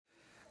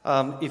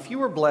If you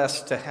were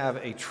blessed to have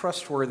a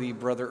trustworthy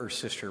brother or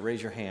sister,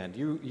 raise your hand.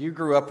 You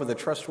grew up with a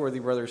trustworthy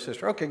brother or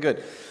sister. Okay,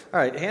 good. All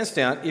right, hands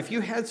down. If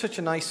you had such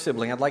a nice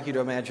sibling, I'd like you to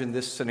imagine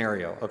this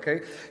scenario,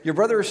 okay? Your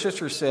brother or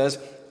sister says,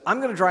 I'm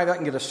going to drive out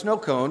and get a snow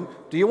cone.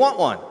 Do you want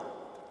one?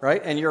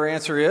 Right? And your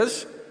answer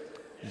is,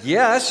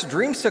 yes,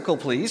 dreamsicle,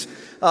 please.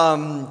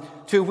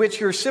 To which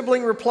your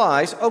sibling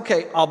replies,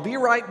 okay, I'll be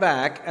right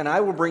back, and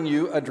I will bring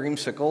you a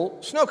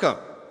dreamsicle snow cone.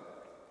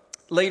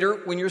 Later,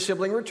 when your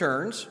sibling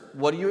returns,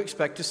 what do you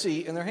expect to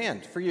see in their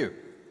hand for you?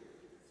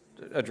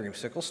 A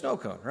dreamsicle snow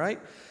cone, right?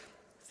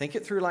 Think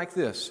it through like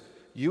this.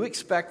 You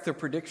expect the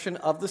prediction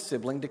of the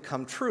sibling to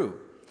come true.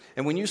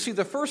 And when you see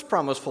the first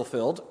promise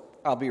fulfilled,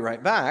 I'll be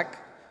right back,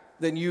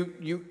 then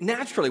you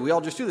naturally, we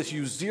all just do this,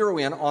 you zero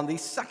in on the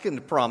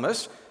second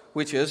promise,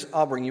 which is,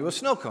 I'll bring you a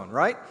snow cone,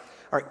 right?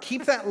 All right,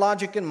 keep that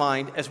logic in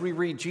mind as we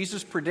read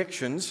Jesus'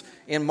 predictions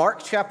in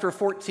Mark chapter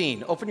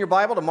 14. Open your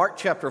Bible to Mark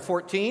chapter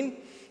 14.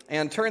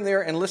 And turn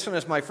there and listen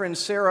as my friend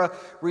Sarah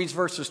reads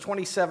verses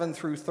 27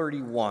 through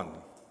 31.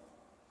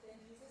 Then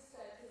Jesus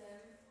said to them,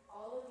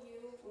 all of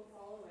you will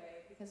fall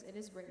away, because it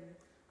is written,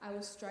 I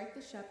will strike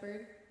the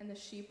shepherd, and the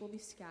sheep will be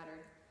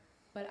scattered.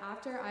 But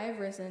after I have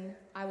risen,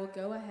 I will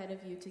go ahead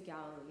of you to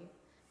Galilee.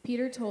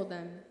 Peter told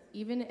them,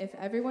 even if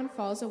everyone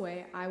falls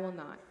away, I will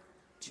not.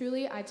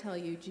 Truly I tell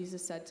you,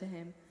 Jesus said to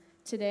him,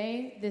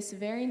 today, this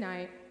very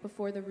night,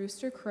 before the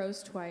rooster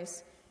crows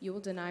twice, you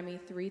will deny me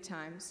 3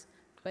 times.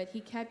 But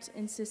he kept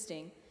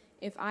insisting,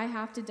 if I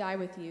have to die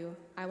with you,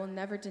 I will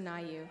never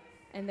deny you.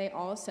 And they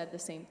all said the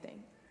same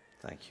thing.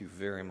 Thank you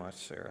very much,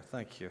 Sarah.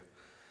 Thank you.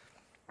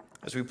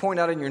 As we point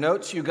out in your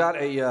notes, you got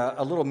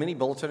a little mini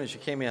bulletin as you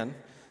came in.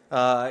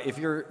 If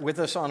you're with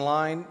us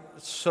online,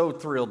 so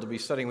thrilled to be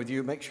studying with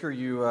you. Make sure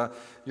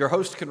your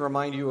host can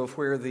remind you of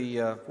where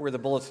the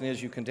bulletin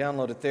is. You can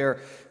download it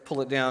there,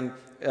 pull it down.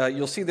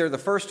 You'll see there the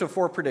first of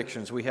 4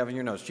 predictions we have in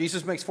your notes.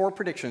 Jesus makes 4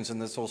 predictions in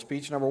this whole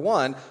speech. Number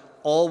 1,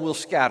 all will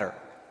scatter.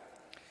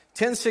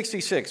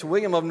 1066,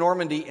 William of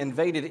Normandy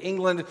invaded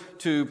England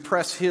to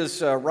press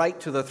his right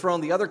to the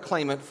throne. The other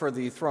claimant for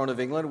the throne of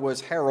England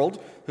was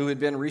Harold, who had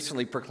been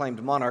recently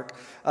proclaimed monarch.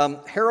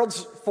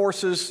 Harold's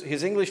forces,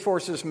 his English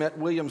forces, met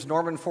William's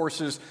Norman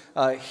forces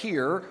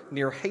here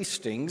near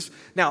Hastings.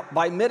 Now,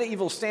 by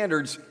medieval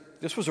standards,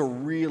 this was a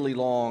really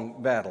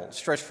long battle. It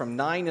stretched from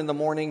 9 in the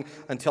morning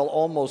until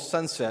almost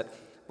sunset.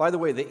 By the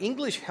way, the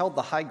English held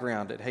the high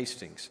ground at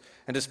Hastings,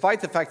 and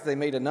despite the fact that they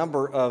made a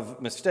number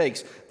of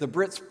mistakes, the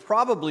Brits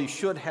probably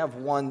should have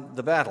won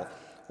the battle.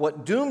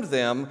 What doomed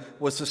them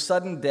was the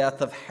sudden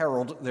death of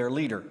Harold, their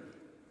leader.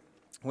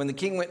 When the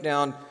king went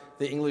down,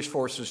 the English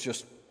forces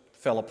just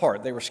fell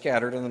apart. They were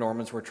scattered, and the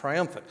Normans were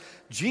triumphant.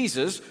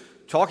 Jesus,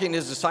 talking to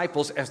his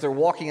disciples as they're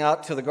walking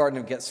out to the Garden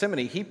of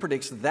Gethsemane, he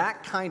predicts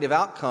that kind of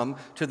outcome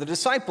to the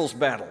disciples'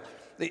 battle.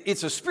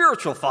 It's a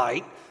spiritual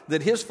fight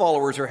that his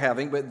followers are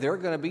having, but they're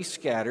going to be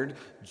scattered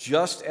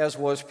just as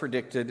was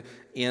predicted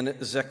in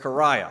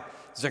Zechariah.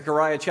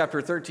 Zechariah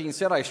chapter 13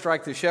 said, I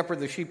strike the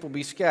shepherd, the sheep will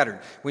be scattered.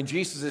 When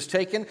Jesus is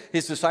taken,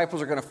 his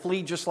disciples are going to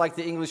flee just like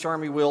the English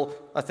army will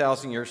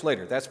 1,000 years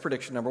later. That's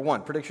prediction number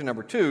 1. Prediction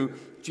number 2,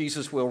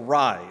 Jesus will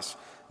rise.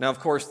 Now, of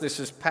course, this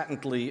is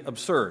patently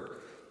absurd.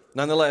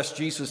 Nonetheless,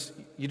 Jesus,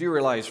 you do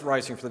realize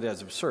rising from the dead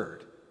is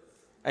absurd.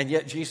 And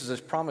yet Jesus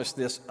has promised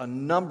this a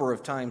number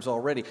of times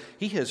already.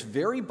 He has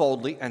very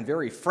boldly and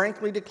very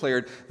frankly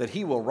declared that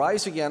he will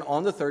rise again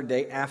on the 3rd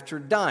day after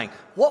dying.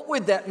 What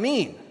would that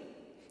mean?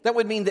 That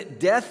would mean that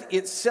death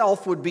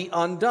itself would be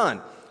undone.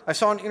 I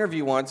saw an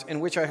interview once in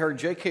which I heard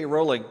J.K.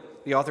 Rowling,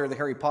 the author of the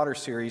Harry Potter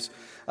series,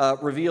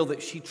 reveal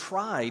that she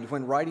tried,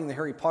 when writing the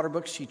Harry Potter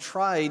books, she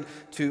tried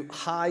to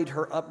hide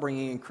her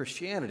upbringing in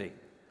Christianity.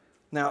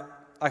 Now,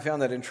 I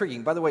found that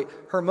intriguing. By the way,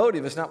 her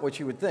motive is not what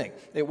you would think.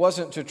 It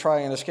wasn't to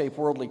try and escape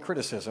worldly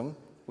criticism,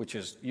 which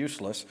is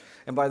useless.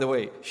 And by the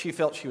way, she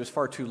felt she was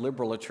far too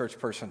liberal a church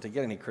person to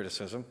get any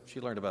criticism. She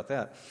learned about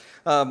that.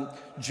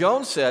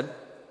 Jones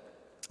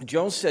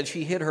said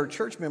she hid her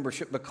church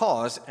membership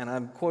because, and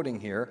I'm quoting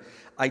here,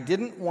 I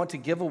didn't want to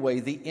give away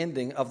the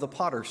ending of the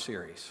Potter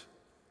series.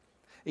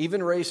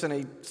 Even raised in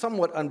a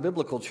somewhat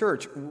unbiblical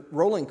church,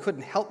 Rowling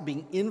couldn't help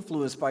being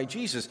influenced by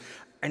Jesus.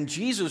 And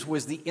Jesus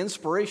was the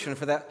inspiration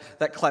for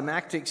that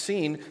climactic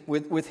scene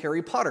with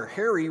Harry Potter.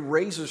 Harry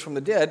raises from the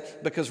dead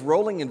because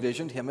Rowling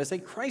envisioned him as a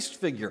Christ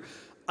figure.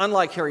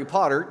 Unlike Harry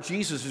Potter,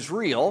 Jesus is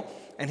real,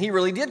 and he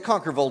really did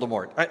conquer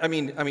Voldemort. I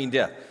mean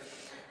death.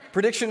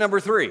 Prediction number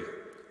 3.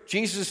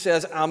 Jesus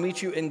says, I'll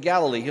meet you in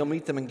Galilee. He'll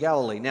meet them in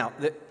Galilee. Now,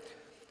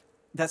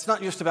 that's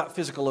not just about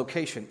physical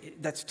location.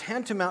 That's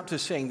tantamount to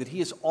saying that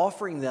he is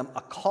offering them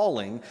a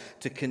calling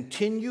to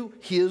continue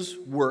his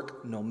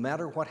work no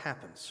matter what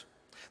happens.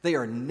 They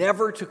are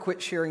never to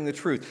quit sharing the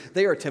truth.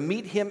 They are to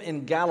meet him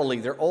in Galilee,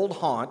 their old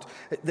haunt.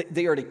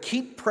 They are to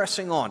keep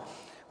pressing on.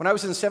 When I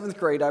was in 7th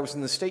grade, I was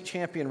in the state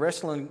champion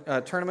wrestling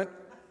tournament.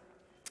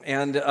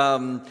 And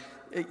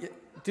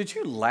did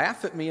you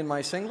laugh at me in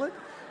my singlet?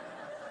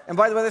 And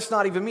by the way, that's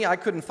not even me. I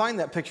couldn't find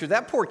that picture.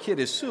 That poor kid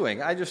is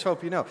suing. I just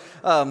hope you know.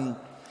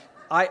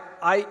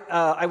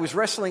 I was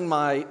wrestling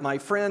my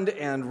friend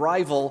and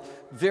rival,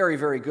 very,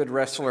 very good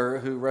wrestler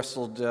who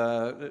wrestled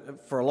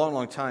for a long,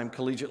 long time,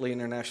 collegiately,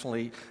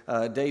 internationally,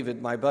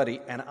 David, my buddy,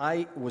 and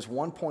I was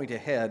 1 point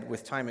ahead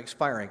with time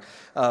expiring.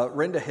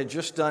 Renda had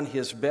just done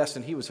his best,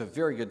 and he was a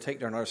very good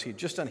takedown artist. He had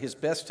just done his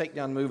best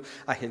takedown move.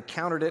 I had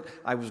countered it.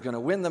 I was going to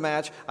win the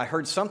match. I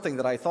heard something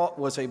that I thought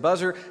was a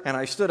buzzer, and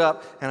I stood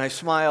up, and I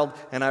smiled,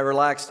 and I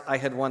relaxed. I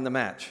had won the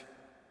match.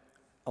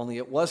 Only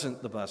it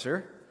wasn't the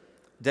buzzer.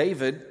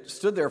 David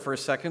stood there for a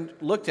second,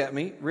 looked at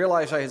me,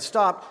 realized I had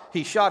stopped.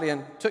 He shot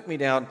in, took me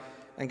down,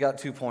 and got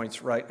 2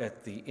 points right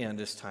at the end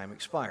as time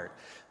expired.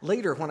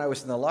 Later, when I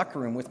was in the locker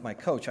room with my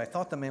coach, I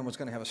thought the man was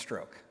going to have a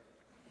stroke.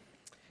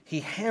 He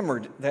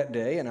hammered that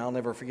day, and I'll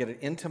never forget it,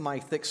 into my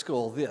thick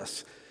skull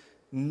this: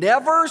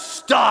 never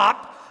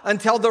stop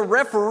until the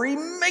referee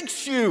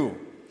makes you.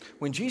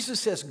 When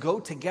Jesus says, go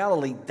to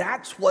Galilee,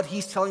 that's what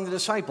he's telling the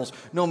disciples.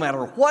 No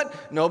matter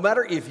what, no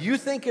matter if you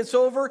think it's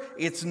over,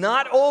 it's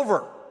not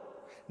over.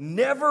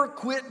 Never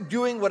quit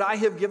doing what I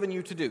have given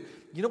you to do.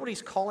 You know what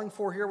he's calling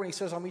for here when he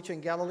says, I'll meet you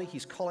in Galilee?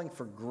 He's calling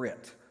for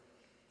grit.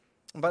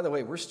 And by the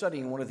way, we're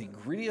studying one of the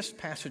grittiest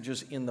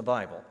passages in the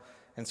Bible.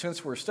 And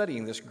since we're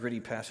studying this gritty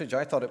passage,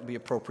 I thought it would be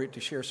appropriate to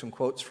share some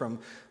quotes from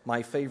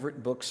my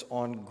favorite books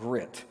on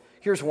grit.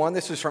 Here's one.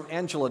 This is from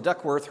Angela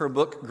Duckworth, her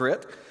book,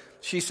 Grit.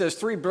 She says,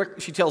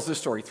 she tells this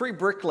story. 3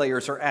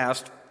 bricklayers are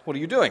asked, what are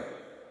you doing?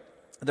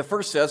 The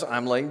first says,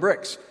 I'm laying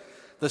bricks.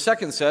 The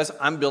second says,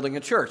 I'm building a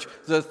church.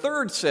 The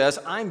third says,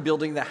 I'm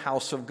building the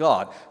house of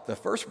God. The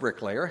first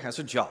bricklayer has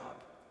a job.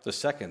 The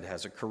second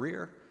has a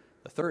career.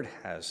 The third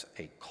has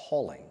a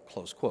calling,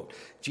 close quote.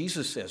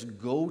 Jesus says,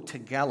 go to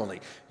Galilee.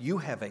 You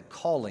have a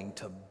calling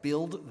to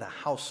build the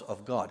house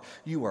of God.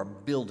 You are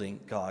building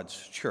God's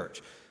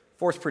church.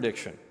 Fourth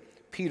prediction,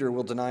 Peter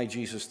will deny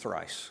Jesus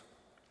thrice.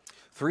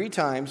 3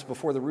 times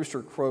before the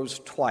rooster crows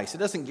twice. It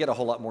doesn't get a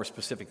whole lot more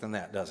specific than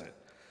that, does it?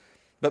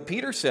 But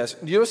Peter says,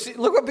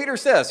 look what Peter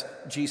says,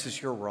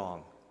 Jesus, you're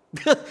wrong.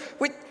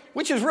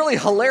 Which is really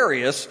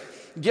hilarious,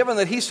 given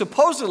that he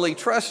supposedly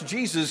trusts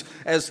Jesus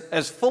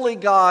as fully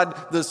God,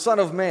 the Son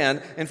of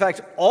Man. In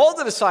fact, all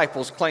the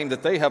disciples claim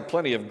that they have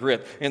plenty of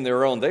grit in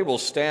their own. They will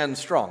stand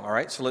strong. All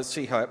right, so let's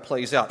see how it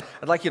plays out.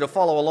 I'd like you to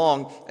follow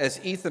along as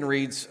Ethan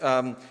reads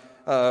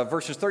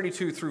verses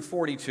 32 through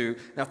 42.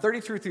 Now,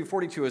 32 through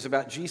 42 is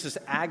about Jesus'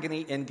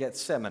 agony in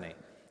Gethsemane.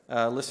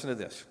 Listen to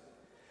this.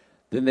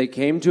 Then they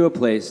came to a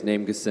place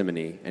named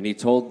Gethsemane, and he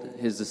told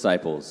his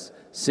disciples,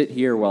 sit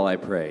here while I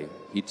pray.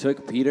 He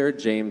took Peter,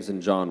 James,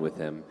 and John with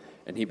him,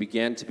 and he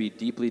began to be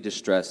deeply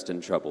distressed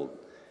and troubled.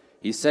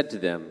 He said to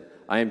them,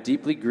 I am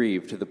deeply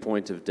grieved to the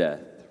point of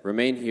death.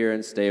 Remain here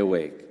and stay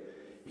awake.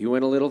 He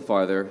went a little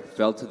farther,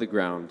 fell to the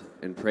ground,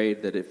 and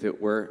prayed that if it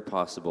were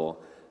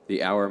possible,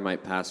 the hour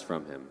might pass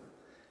from him.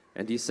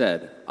 And he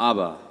said,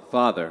 Abba,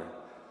 Father,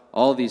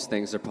 all these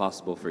things are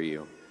possible for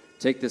you.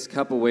 Take this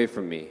cup away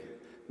from me.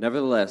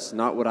 Nevertheless,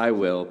 not what I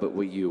will, but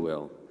what you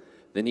will.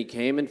 Then he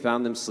came and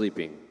found them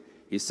sleeping.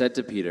 He said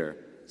to Peter,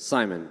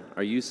 Simon,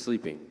 are you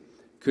sleeping?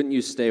 Couldn't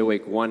you stay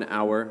awake 1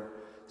 hour?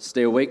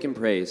 Stay awake and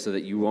pray so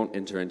that you won't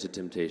enter into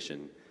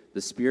temptation.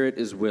 The spirit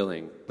is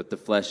willing, but the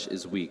flesh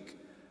is weak.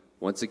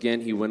 Once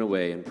again he went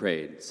away and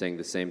prayed, saying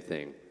the same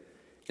thing.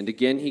 And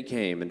again he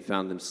came and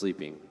found them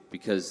sleeping,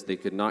 because they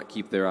could not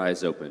keep their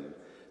eyes open.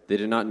 They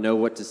did not know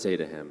what to say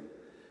to him.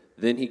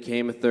 Then he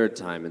came a third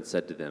time and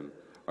said to them,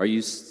 Are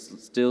you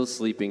still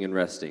sleeping and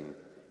resting?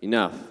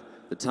 Enough,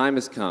 the time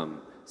has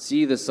come.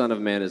 See, the Son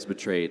of Man is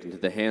betrayed into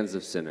the hands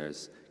of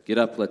sinners. Get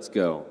up, let's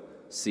go.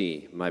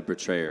 See, my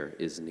betrayer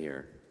is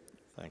near.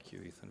 Thank you,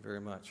 Ethan, very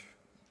much.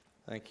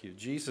 Thank you.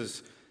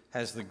 Jesus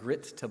has the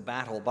grit to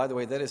battle. By the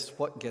way, that is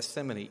what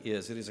Gethsemane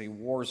is. It is a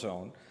war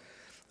zone.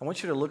 I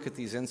want you to look at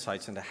these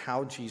insights into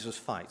how Jesus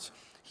fights.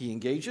 He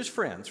engages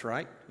friends,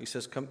 right? He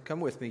says,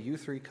 come with me, you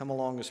 3, come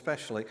along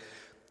especially.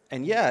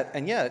 And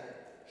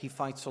yet, he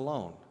fights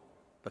alone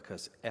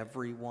because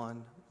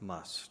everyone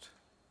must.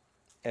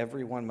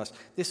 Everyone must.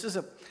 This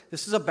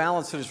is a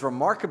balance that is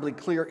remarkably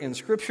clear in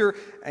Scripture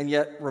and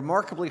yet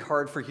remarkably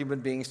hard for human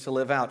beings to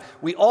live out.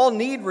 We all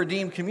need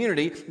redeemed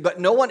community, but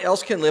no one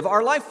else can live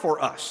our life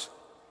for us.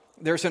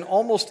 There's an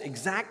almost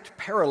exact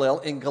parallel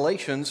in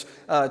Galatians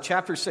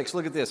chapter 6.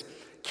 Look at this.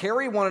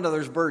 Carry one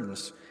another's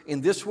burdens. In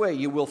this way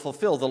you will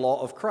fulfill the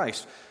law of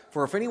Christ.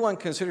 For if anyone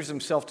considers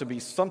himself to be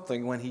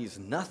something when he's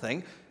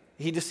nothing,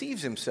 he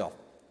deceives himself.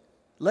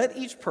 Let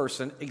each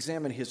person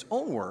examine his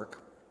own work.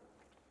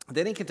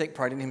 Then he can take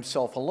pride in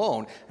himself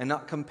alone and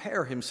not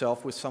compare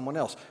himself with someone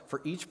else.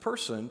 For each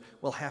person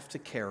will have to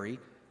carry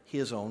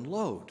his own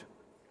load.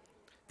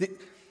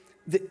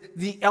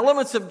 The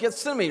elements of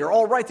Gethsemane are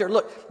all right there.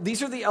 Look,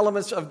 these are the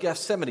elements of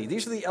Gethsemane.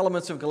 These are the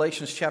elements of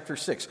Galatians chapter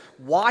 6.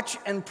 Watch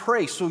and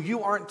pray so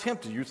you aren't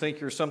tempted. You think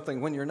you're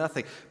something when you're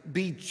nothing.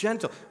 Be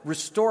gentle.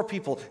 Restore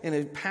people in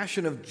a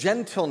passion of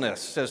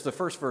gentleness, says the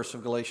first verse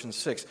of Galatians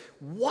 6.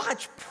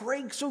 Watch,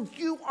 pray so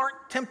you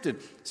aren't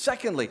tempted.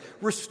 Secondly,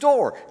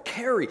 restore,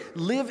 carry,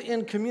 live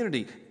in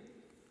community.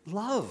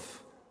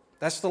 Love.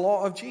 That's the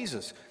law of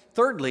Jesus.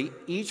 Thirdly,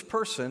 each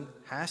person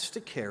has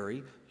to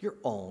carry your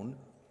own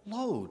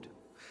load.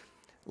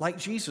 Like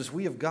Jesus,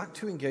 we have got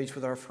to engage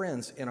with our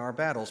friends in our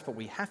battles, but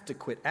we have to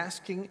quit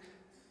asking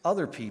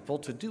other people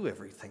to do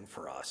everything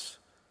for us.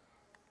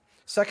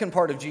 Second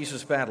part of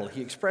Jesus' battle,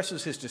 he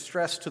expresses his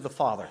distress to the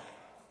Father.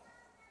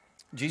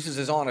 Jesus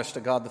is honest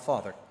to God the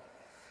Father.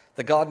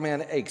 The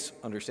God-man aches,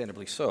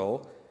 understandably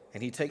so,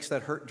 and he takes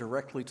that hurt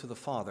directly to the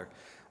Father.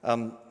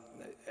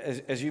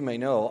 As you may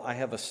know, I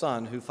have a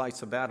son who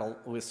fights a battle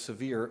with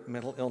severe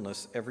mental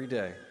illness every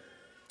day.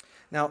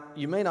 Now,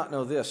 you may not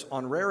know this.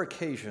 On rare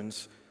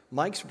occasions,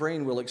 Mike's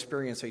brain will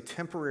experience a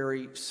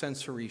temporary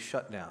sensory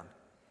shutdown.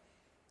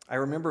 I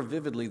remember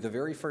vividly the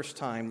very first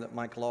time that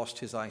Mike lost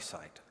his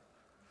eyesight.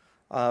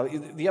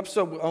 The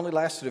episode only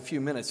lasted a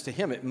few minutes. To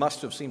him, it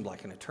must have seemed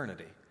like an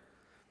eternity.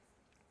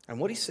 And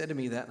what he said to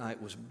me that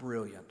night was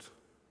brilliant.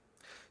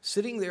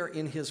 Sitting there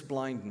in his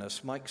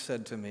blindness, Mike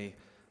said to me,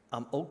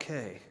 "I'm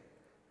okay.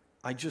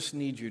 I just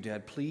need you,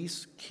 Dad.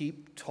 Please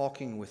keep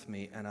talking with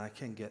me and I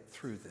can get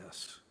through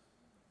this."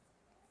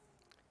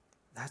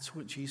 That's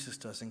what Jesus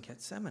does in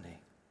Gethsemane.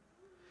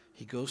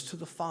 He goes to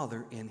the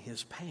Father in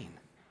his pain.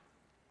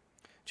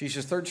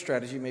 Jesus' third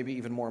strategy may be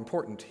even more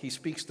important. He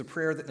speaks the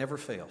prayer that never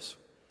fails.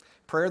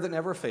 Prayer that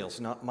never fails,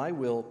 not my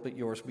will, but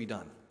yours be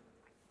done.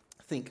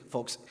 Think,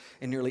 folks,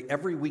 in nearly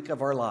every week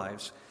of our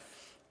lives,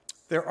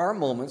 there are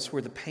moments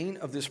where the pain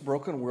of this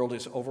broken world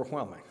is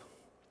overwhelming.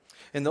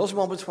 In those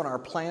moments when our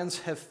plans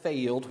have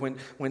failed,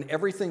 when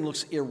everything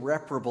looks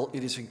irreparable,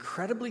 it is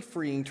incredibly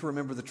freeing to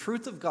remember the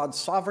truth of God's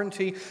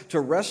sovereignty, to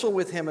wrestle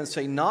with him and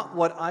say, not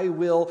what I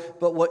will,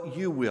 but what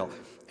you will.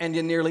 And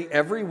in nearly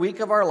every week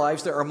of our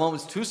lives, there are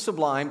moments too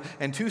sublime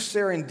and too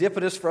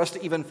serendipitous for us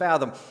to even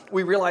fathom.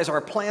 We realize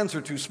our plans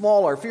are too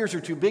small, our fears are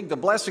too big, the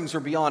blessings are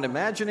beyond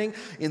imagining.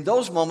 In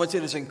those moments,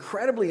 it is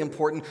incredibly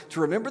important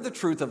to remember the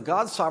truth of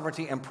God's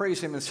sovereignty and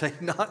praise him and say,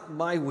 not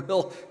my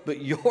will,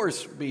 but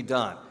yours be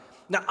done.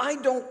 Now, I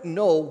don't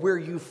know where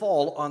you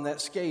fall on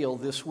that scale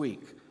this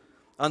week.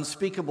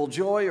 Unspeakable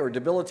joy or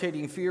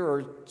debilitating fear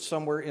or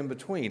somewhere in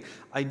between.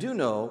 I do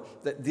know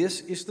that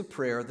this is the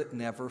prayer that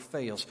never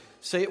fails.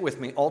 Say it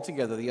with me all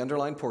together, the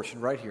underlined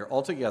portion right here,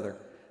 all together.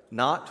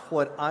 Not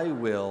what I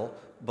will,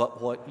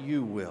 but what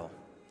you will.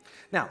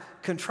 Now,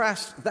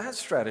 contrast that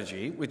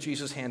strategy with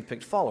Jesus'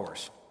 handpicked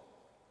followers.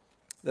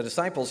 The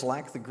disciples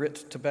lack the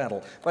grit to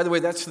battle. By the way,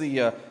 that's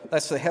the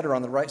header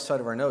on the right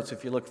side of our notes.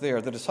 If you look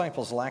there, the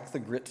disciples lack the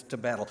grit to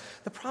battle.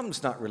 The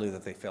problem's not really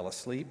that they fell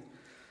asleep.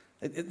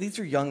 These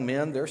are young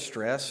men. They're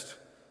stressed.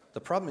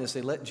 The problem is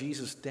they let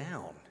Jesus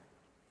down.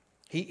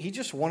 He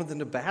just wanted them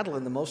to battle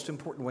in the most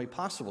important way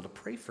possible, to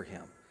pray for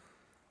him.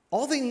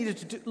 All they needed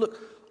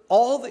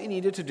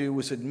to do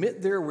was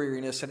admit their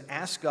weariness and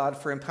ask God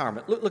for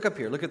empowerment. Look up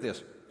here. Look at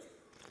this.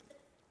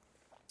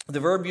 The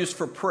verb used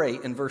for pray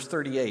in verse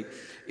 38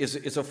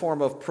 is a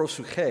form of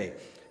proseuche.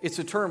 It's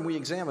a term we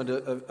examined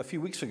a few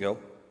weeks ago.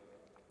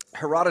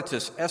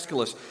 Herodotus,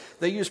 Aeschylus,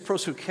 they use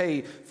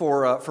proseuche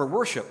for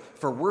worship,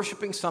 for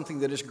worshiping something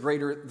that is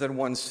greater than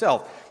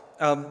oneself.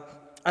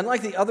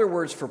 Unlike the other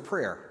words for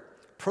prayer,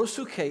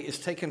 proseuche is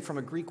taken from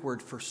a Greek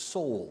word for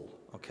soul,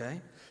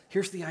 okay?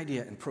 Here's the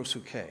idea in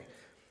proseuche.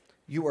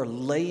 You are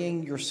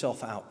laying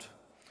yourself out.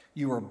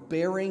 You are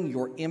bearing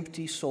your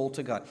empty soul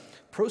to God.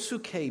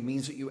 Proseuche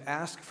means that you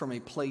ask from a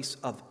place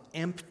of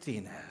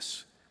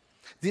emptiness.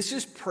 This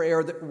is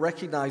prayer that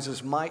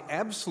recognizes my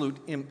absolute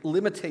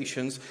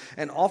limitations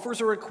and offers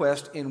a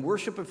request in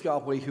worship of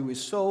Yahweh, who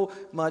is so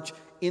much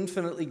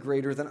infinitely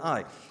greater than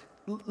I.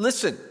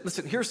 Listen,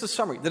 here's the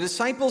summary. The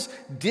disciples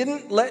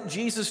didn't let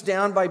Jesus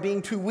down by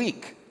being too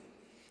weak.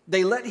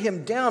 They let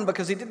him down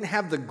because he didn't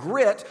have the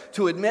grit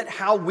to admit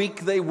how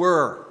weak they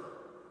were.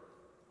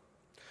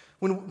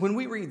 When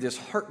we read this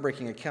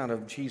heartbreaking account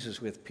of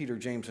Jesus with Peter,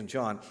 James, and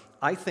John,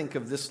 I think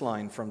of this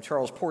line from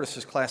Charles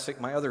Portis's classic,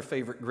 my other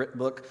favorite grit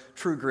book,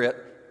 True Grit.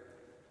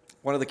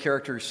 One of the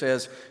characters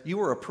says, "You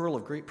are a pearl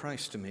of great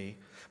price to me,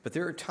 but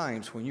there are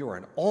times when you are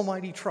an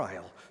almighty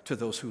trial to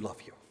those who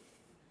love you."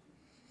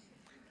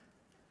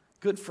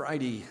 Good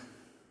Friday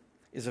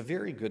is a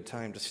very good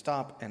time to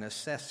stop and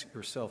assess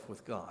yourself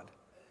with God,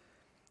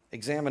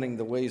 examining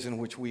the ways in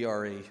which we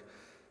are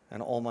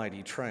an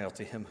almighty trial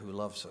to him who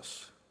loves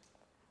us.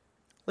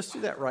 Let's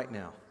do that right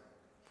now.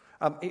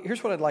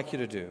 Here's what I'd like you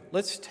to do.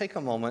 Let's take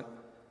a moment,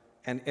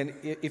 and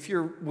if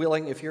you're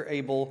willing, if you're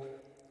able,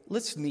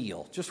 let's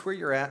kneel. Just where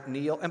you're at,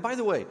 kneel. And by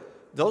the way,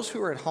 those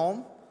who are at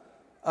home,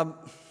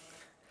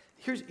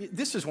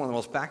 this is one of the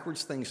most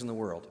backwards things in the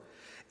world.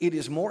 It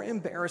is more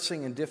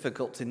embarrassing and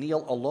difficult to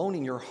kneel alone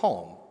in your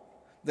home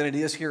than it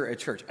is here at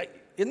church.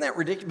 Isn't that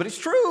ridiculous? But it's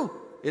true.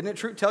 Isn't it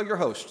true? Tell your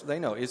host. They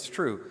know it's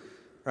true,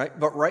 right?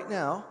 But right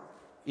now,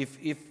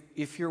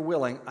 if you're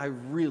willing, I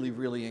really,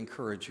 really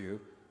encourage you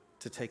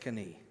to take a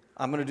knee.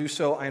 I'm going to do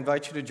so. I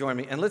invite you to join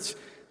me. And let's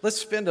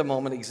spend a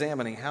moment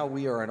examining how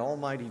we are an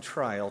almighty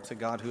trial to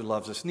God who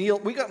loves us. Kneel.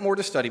 We got more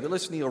to study, but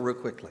let's kneel real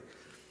quickly.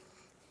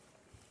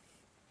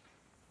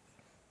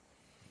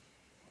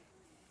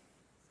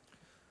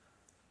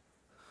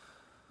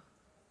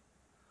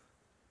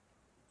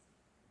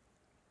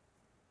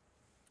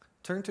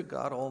 Turn to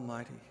God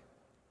Almighty,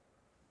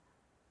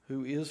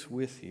 who is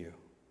with you.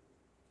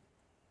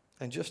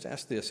 And just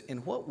ask this, in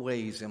what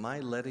ways am I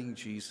letting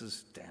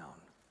Jesus down?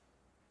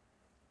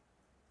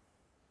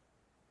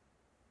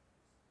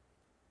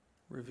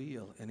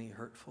 Reveal any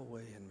hurtful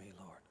way in me,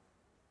 Lord.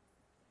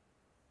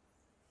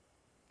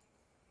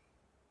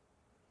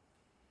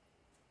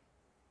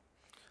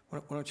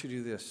 Why don't you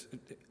do this?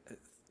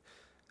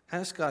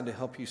 Ask God to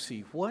help you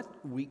see, what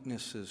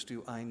weaknesses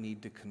do I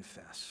need to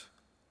confess?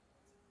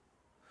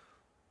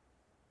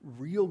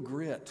 Real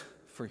grit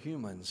for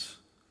humans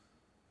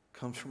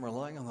comes from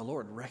relying on the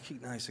Lord,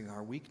 recognizing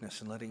our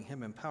weakness and letting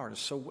Him empower us.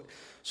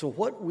 So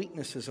what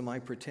weaknesses am I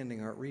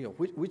pretending aren't real?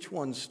 Which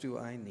ones do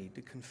I need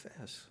to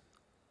confess?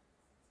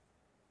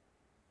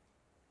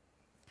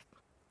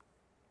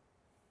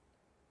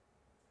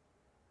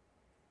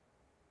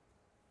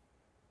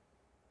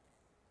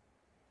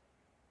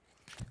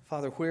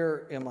 Father,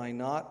 where am I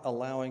not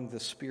allowing the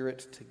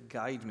Spirit to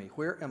guide me?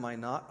 Where am I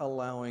not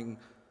allowing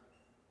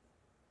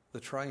the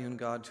triune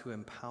God to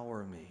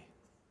empower me?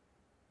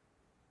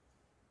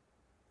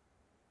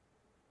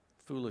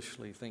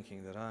 Foolishly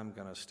thinking that I'm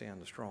going to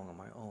stand strong on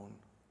my own.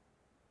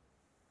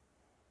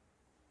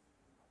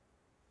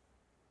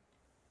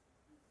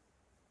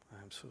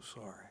 I'm so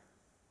sorry.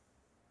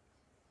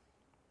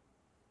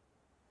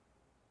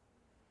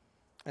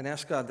 And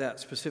ask God that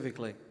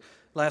specifically.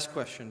 Last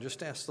question,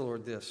 just ask the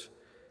Lord this.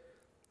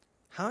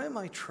 How am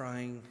I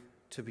trying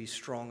to be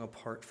strong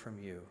apart from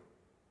you?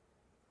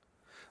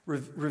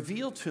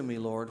 Reveal to me,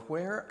 Lord,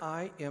 where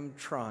I am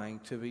trying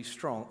to be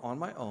strong on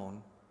my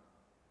own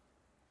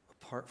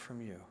apart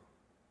from you.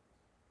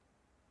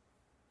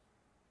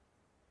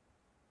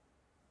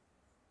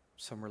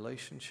 Some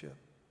relationship,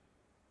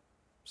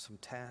 some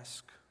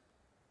task,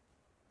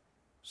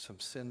 some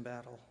sin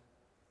battle.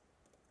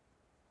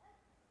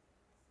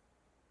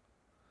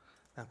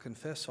 Now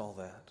confess all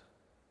that.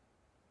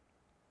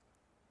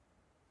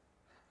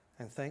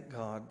 And thank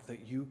God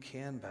that you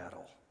can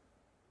battle.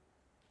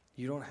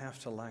 You don't have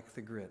to lack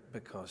the grit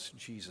because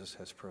Jesus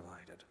has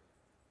provided.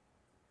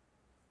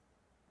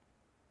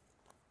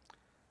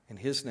 In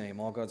His name,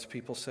 all God's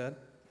people said,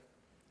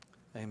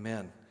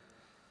 amen.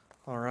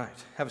 All right,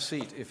 have a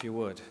seat if you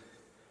would,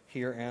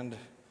 here and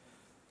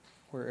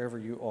wherever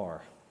you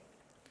are.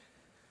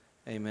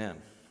 Amen.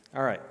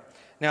 All right.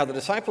 Now, the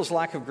disciples'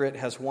 lack of grit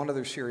has one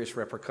other serious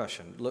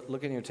repercussion.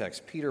 Look in your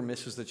text. Peter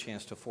misses the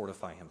chance to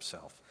fortify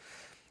himself.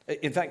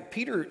 In fact,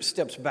 Peter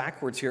steps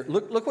backwards here.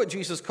 Look what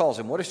Jesus calls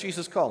him. What does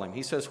Jesus call him?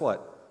 He says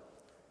what?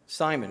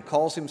 Simon.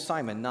 Calls him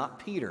Simon,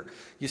 not Peter.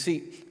 You see,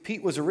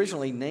 Pete was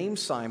originally named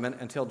Simon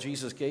until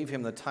Jesus gave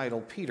him the title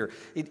Peter.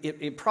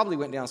 It probably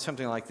went down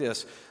something like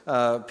this.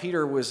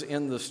 Peter was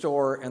in the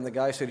store, and the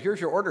guy said,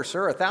 "Here's your order,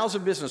 sir.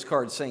 1,000 business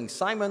cards saying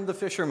Simon the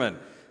fisherman."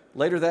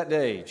 Later that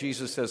day,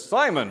 Jesus says,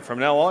 "Simon, from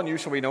now on you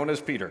shall be known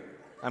as Peter."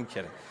 I'm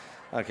kidding.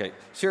 Okay,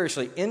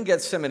 seriously, in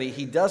Gethsemane,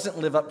 he doesn't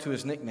live up to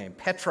his nickname,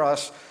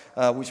 Petros,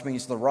 which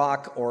means the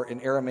rock, or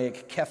in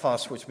Aramaic,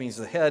 Kephas, which means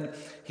the head.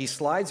 He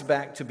slides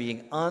back to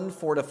being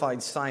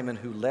unfortified Simon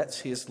who lets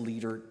his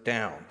leader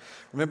down.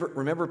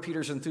 Remember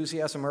Peter's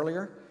enthusiasm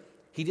earlier?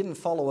 He didn't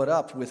follow it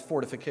up with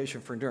fortification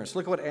for endurance.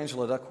 Look at what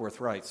Angela Duckworth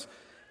writes.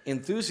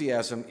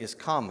 Enthusiasm is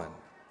common.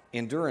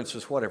 Endurance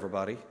is what,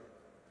 everybody?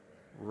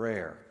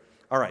 Rare.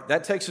 All right,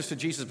 that takes us to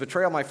Jesus'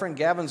 betrayal. My friend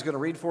Gavin's going to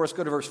read for us.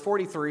 Go to verse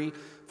 43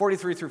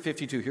 through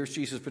 52. Here's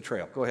Jesus'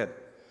 betrayal. Go ahead.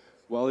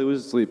 While he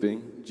was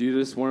sleeping,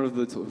 Judas, one of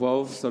the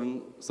 12,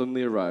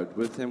 suddenly arrived.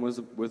 With him was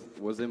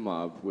a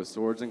mob with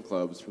swords and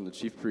clubs from the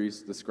chief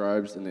priests, the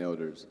scribes, and the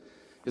elders.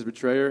 His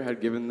betrayer had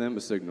given them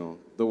a signal.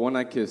 "The one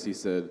I kiss," he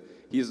said,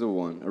 "he's the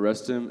one.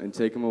 Arrest him and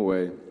take him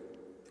away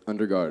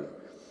under guard."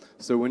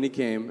 So when he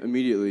came,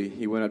 immediately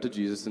he went up to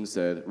Jesus and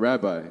said,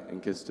 "Rabbi,"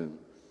 and kissed him.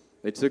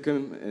 They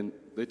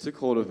took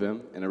hold of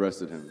him and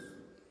arrested him.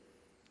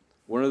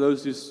 One of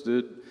those who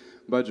stood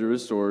by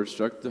Judas' sword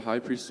struck the high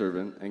priest's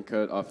servant and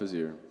cut off his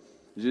ear.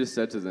 Jesus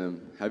said to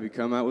them, "Have you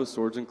come out with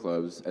swords and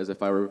clubs, as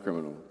if I were a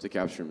criminal, to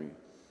capture me?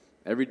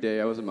 Every day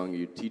I was among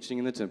you, teaching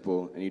in the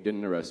temple, and you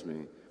didn't arrest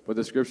me. But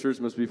the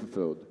scriptures must be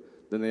fulfilled."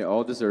 Then they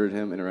all deserted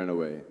him and ran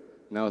away.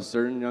 Now a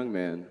certain young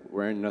man,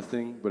 wearing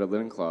nothing but a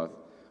linen cloth,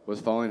 was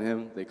following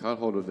him. They caught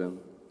hold of him,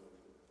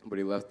 but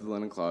he left the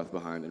linen cloth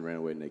behind and ran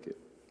away naked.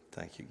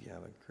 Thank you,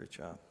 Gavin. Great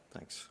job.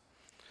 Thanks.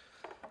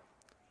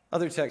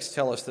 Other texts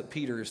tell us that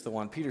Peter's the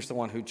one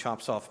who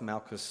chops off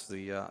Malchus,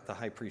 the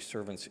high priest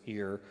servant's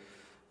ear.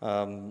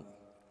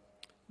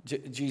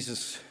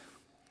 Jesus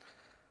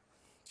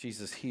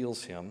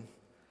heals him.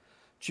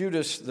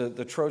 Judas,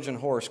 the Trojan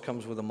horse,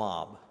 comes with a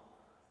mob.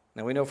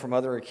 Now, we know from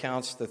other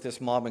accounts that this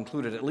mob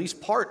included at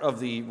least part of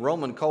the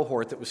Roman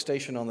cohort that was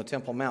stationed on the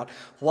Temple Mount.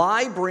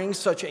 Why bring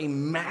such a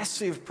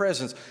massive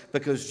presence?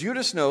 Because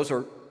Judas knows,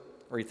 or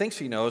he thinks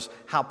he knows,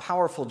 how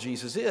powerful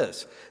Jesus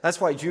is. That's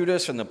why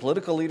Judas and the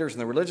political leaders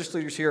and the religious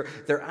leaders here,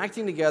 they're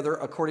acting together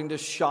according to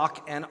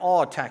shock and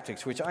awe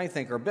tactics, which I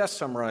think are best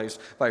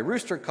summarized by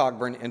Rooster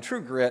Cogburn in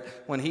True Grit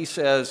when he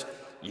says,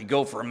 "You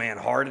go for a man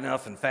hard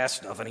enough and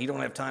fast enough, and he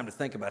don't have time to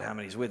think about how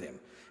many's with him.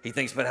 He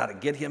thinks about how to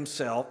get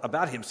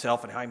about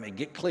himself and how he may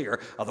get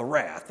clear of the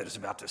wrath that is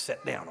about to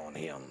set down on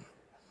him."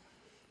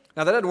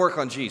 Now, that doesn't work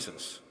on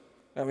Jesus.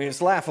 I mean,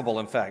 it's laughable,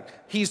 in fact.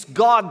 He's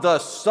God the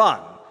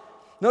Son.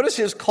 Notice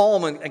his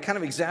calm and kind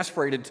of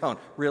exasperated tone.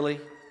 Really?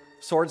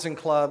 Swords and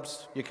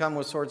clubs? You come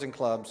with swords and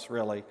clubs?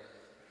 Really?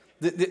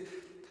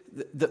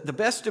 The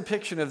best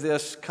depiction of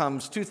this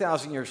comes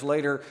 2,000 years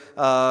later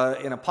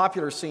in a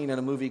popular scene in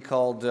a movie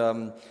called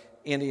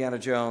Indiana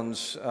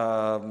Jones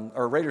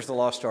or Raiders of the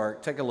Lost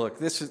Ark. Take a look.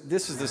 This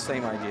is the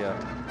same idea.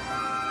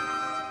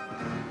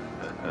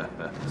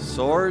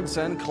 Swords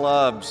and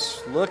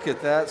clubs. Look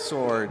at that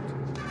sword.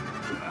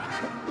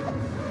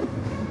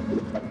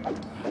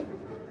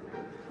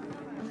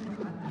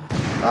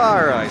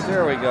 All right,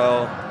 there we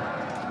go.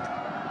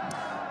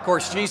 Of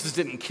course, Jesus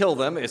didn't kill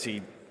them, as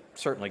he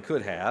certainly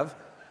could have.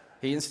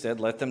 He instead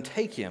let them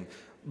take him.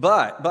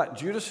 But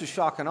Judas'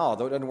 shock and awe,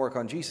 though it doesn't work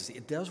on Jesus,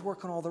 it does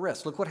work on all the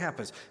rest. Look what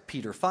happens.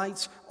 Peter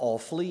fights, all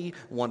flee,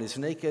 one is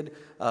naked.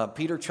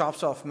 Peter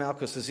chops off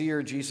Malchus'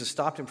 ear. Jesus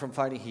stopped him from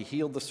fighting. He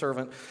healed the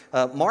servant.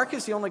 Mark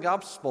is the only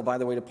gospel, by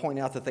the way, to point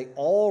out that they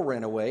all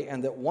ran away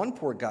and that one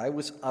poor guy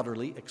was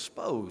utterly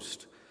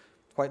exposed.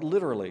 Quite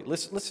literally.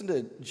 Listen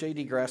to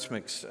J.D.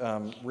 Grasmick's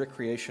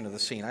recreation of the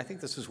scene. I think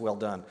this is well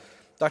done.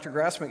 Dr.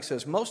 Grasmick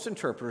says, most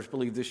interpreters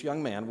believe this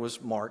young man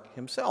was Mark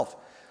himself.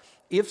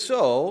 If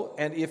so,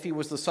 and if he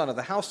was the son of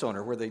the house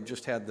owner, where they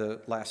just had the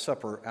Last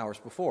Supper hours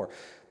before,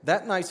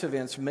 that night's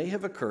events may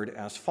have occurred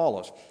as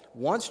follows.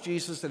 Once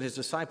Jesus and his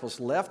disciples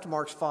left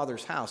Mark's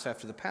father's house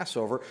after the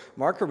Passover,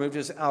 Mark removed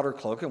his outer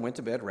cloak and went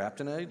to bed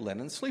wrapped in a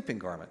linen sleeping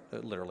garment,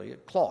 literally a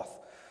cloth.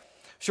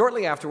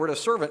 Shortly afterward, a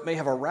servant may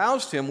have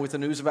aroused him with the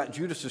news about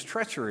Judas'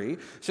 treachery,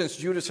 since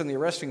Judas and the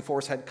arresting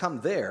force had come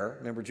there.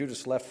 Remember,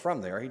 Judas left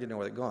from there. He didn't know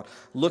where they'd gone,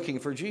 looking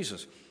for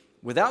Jesus.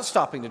 Without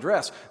stopping to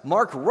dress,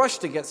 Mark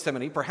rushed to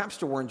Gethsemane, perhaps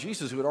to warn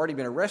Jesus, who had already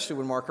been arrested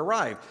when Mark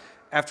arrived.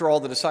 After all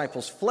the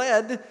disciples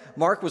fled,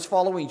 Mark was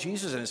following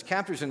Jesus and his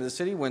captors into the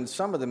city when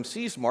some of them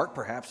seized Mark,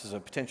 perhaps as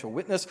a potential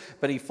witness,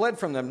 but he fled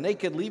from them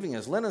naked, leaving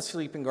his linen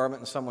sleeping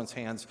garment in someone's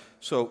hands,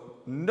 so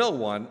no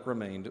one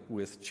remained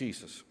with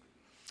Jesus.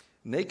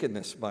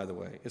 Nakedness, by the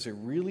way, is a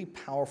really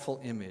powerful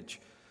image.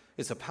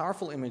 It's a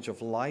powerful image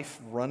of life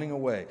running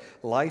away,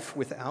 life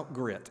without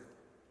grit.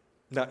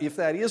 Now, if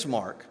that is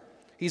Mark,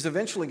 he's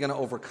eventually going to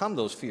overcome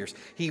those fears.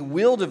 He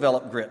will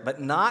develop grit, but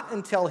not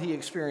until he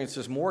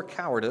experiences more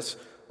cowardice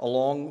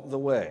along the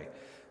way.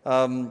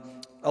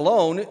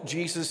 Alone,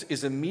 Jesus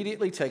is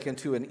immediately taken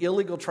to an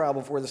illegal trial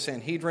before the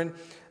Sanhedrin.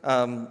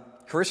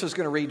 Carissa's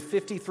going to read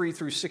 53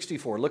 through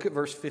 64. Look at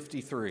verse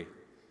 53.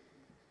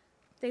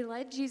 They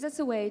led Jesus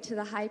away to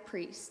the high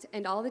priest,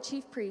 and all the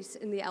chief priests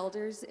and the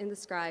elders and the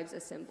scribes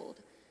assembled.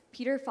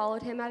 Peter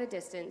followed him at a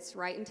distance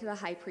right into the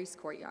high priest's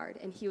courtyard,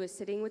 and he was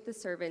sitting with the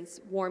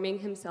servants, warming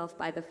himself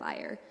by the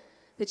fire.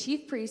 The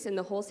chief priests and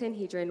the whole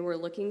Sanhedrin were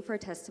looking for a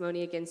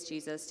testimony against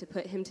Jesus to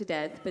put him to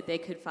death, but they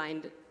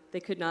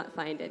could not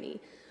find any,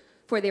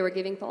 for they were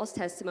giving false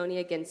testimony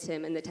against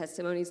him, and the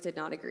testimonies did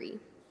not agree.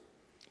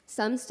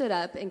 Some stood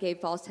up and gave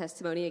false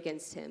testimony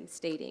against him,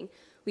 stating,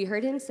 "We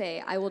heard him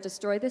say, 'I will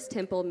destroy this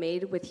temple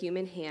made with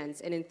human hands,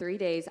 and in 3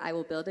 days I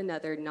will build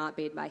another not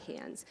made by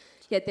hands.'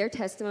 Yet their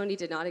testimony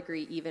did not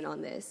agree even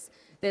on this.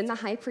 Then the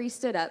high priest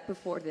stood up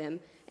before them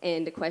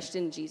and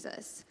questioned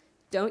Jesus.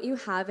 'Don't you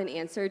have an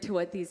answer to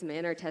what these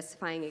men are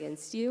testifying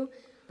against you?'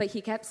 But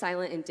he kept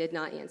silent and did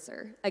not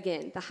answer.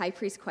 Again, the high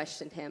priest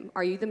questioned him,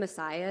 'Are you the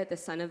Messiah, the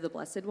Son of the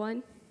Blessed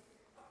One?'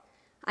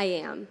 'I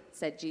am,'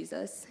 said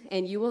Jesus,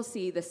 'and you will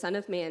see the Son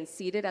of Man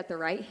seated at the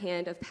right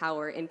hand of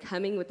power and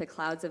coming with the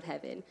clouds of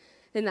heaven.'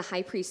 Then the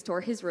high priest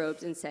tore his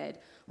robes and said,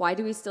 'Why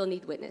do we still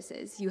need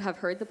witnesses? You have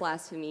heard the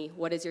blasphemy.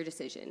 What is your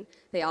decision?'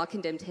 They all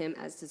condemned him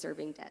as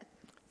deserving death."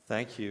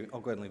 Thank you.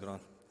 I'll go ahead and leave it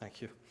on.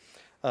 Thank you.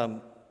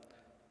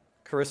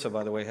 Carissa,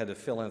 by the way, had to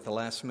fill in at the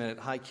last minute.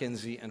 Hi,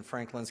 Kinsey and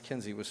Franklin's.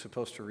 Kinsey was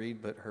supposed to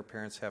read, but her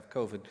parents have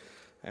COVID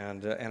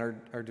and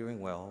are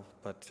doing well.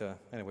 But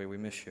anyway, we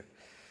miss you.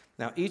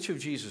 Now, each of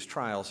Jesus'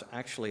 trials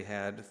actually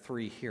had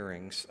 3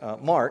 hearings.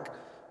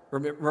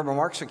 Remember,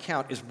 Mark's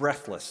account is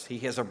breathless. He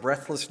has a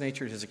breathless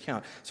nature to his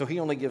account, so he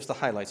only gives the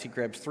highlights. He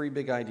grabs 3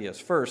 big ideas.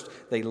 First,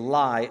 they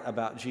lie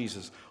about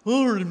Jesus.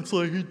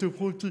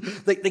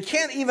 They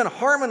can't even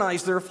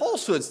harmonize their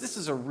falsehoods. This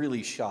is a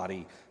really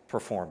shoddy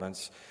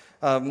performance.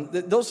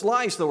 Those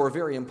lies, though, are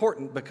very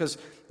important because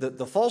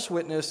the false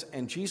witness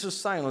and Jesus'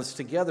 silence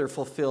together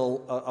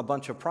fulfill a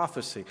bunch of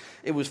prophecy.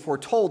 It was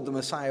foretold the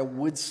Messiah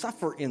would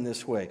suffer in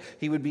this way.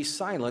 He would be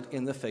silent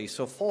in the face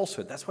of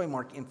falsehood. That's why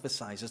Mark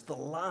emphasizes the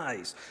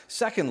lies.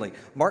 Secondly,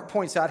 Mark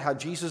points out how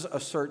Jesus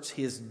asserts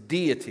his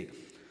deity.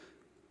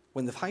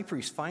 When the high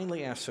priest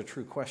finally asks a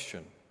true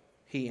question,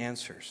 he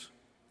answers,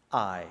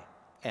 "I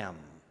am,"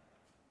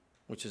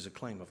 which is a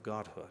claim of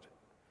godhood.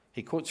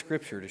 He quotes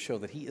Scripture to show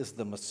that he is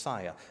the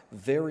Messiah,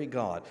 very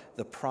God,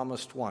 the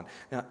promised one.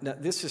 Now,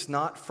 this is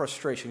not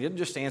frustration. He didn't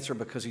just answer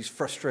because he's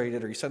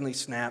frustrated or he suddenly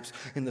snaps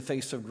in the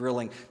face of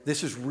grilling.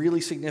 This is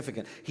really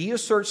significant. He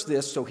asserts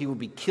this so he would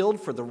be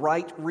killed for the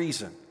right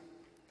reason.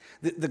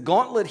 The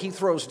gauntlet he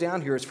throws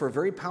down here is for a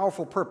very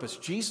powerful purpose.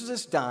 Jesus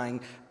is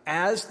dying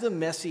as the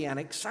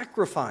messianic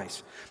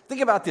sacrifice.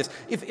 Think about this.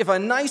 If a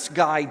nice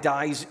guy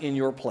dies in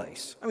your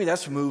place, I mean,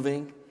 that's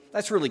moving.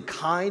 That's really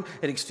kind.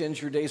 It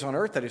extends your days on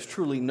earth. That is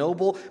truly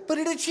noble. But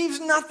it achieves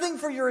nothing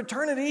for your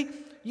eternity.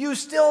 You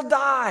still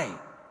die,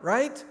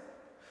 right?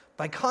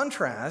 By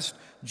contrast,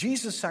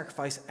 Jesus'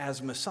 sacrifice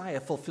as Messiah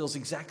fulfills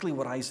exactly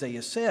what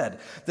Isaiah said,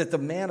 that the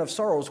man of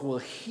sorrows will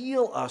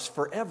heal us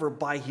forever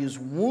by his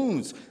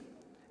wounds.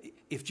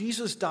 If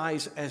Jesus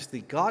dies as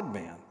the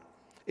God-man,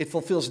 it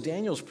fulfills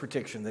Daniel's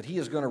prediction that he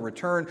is going to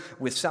return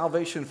with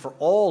salvation for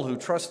all who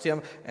trust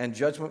him and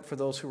judgment for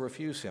those who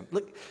refuse him.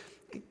 Look,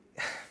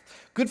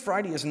 Good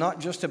Friday is not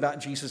just about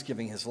Jesus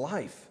giving his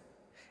life.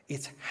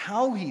 It's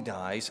how he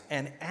dies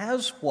and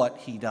as what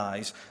he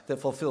dies that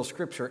fulfills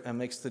Scripture and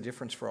makes the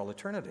difference for all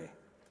eternity.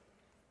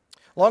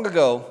 Long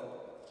ago,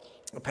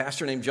 a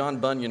pastor named John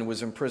Bunyan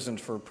was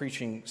imprisoned for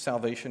preaching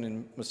salvation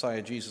in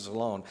Messiah Jesus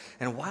alone.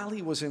 And while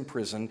he was in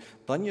prison,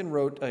 Bunyan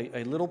wrote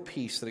a little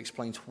piece that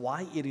explains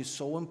why it is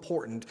so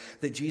important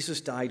that Jesus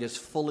died as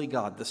fully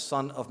God, the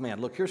Son of Man.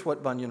 Look, here's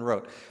what Bunyan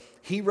wrote.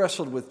 He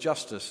wrestled with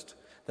justice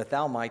that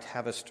thou might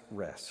havest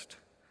rest.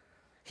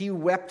 He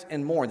wept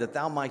and mourned that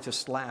thou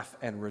mightest laugh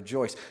and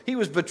rejoice. He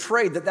was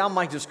betrayed that thou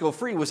mightest go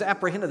free, was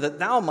apprehended that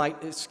thou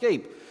might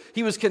escape.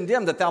 He was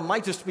condemned that thou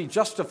mightest be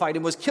justified,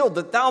 and was killed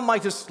that thou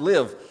mightest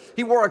live.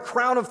 He wore a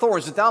crown of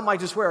thorns that thou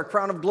mightest wear a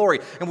crown of glory,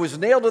 and was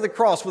nailed to the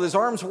cross with his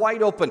arms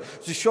wide open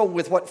to show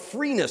with what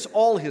freeness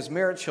all his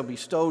merits shall be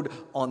bestowed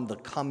on the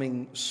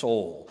coming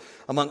soul.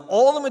 Among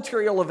all the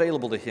material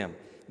available to him,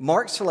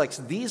 Mark selects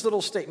these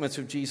little statements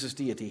of Jesus'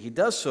 deity. He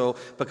does so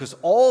because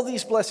all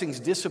these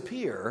blessings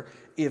disappear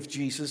if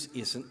Jesus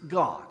isn't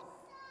God.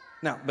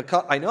 Now,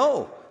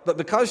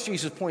 because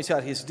Jesus points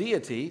out his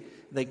deity,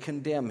 they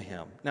condemn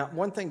him. Now,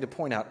 one thing to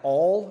point out,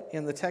 all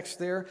in the text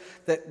there,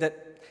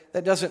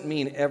 that doesn't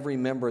mean every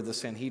member of the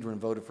Sanhedrin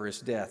voted for his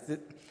death.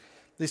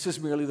 This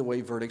is merely the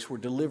way verdicts were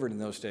delivered in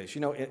those days.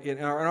 You know, in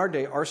our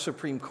day, our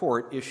Supreme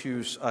Court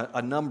issues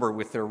a number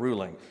with their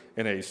ruling.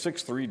 In a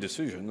 6-3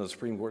 decision, the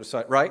Supreme Court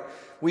decided, right?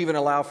 We even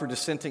allow for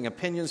dissenting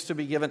opinions to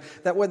be given.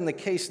 That wasn't the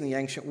case in the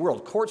ancient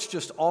world. Courts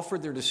just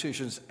offered their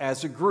decisions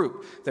as a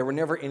group. There were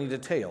never any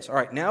details. All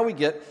right, now we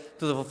get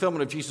to the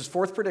fulfillment of Jesus'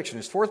 fourth prediction.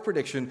 His fourth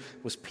prediction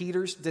was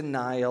Peter's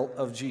denial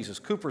of Jesus.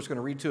 Cooper's going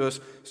to read to us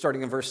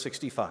starting in verse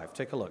 65.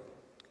 Take a look.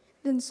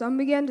 Then some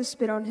began to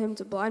spit on him,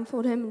 to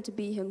blindfold him, and to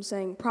beat him,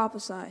 saying,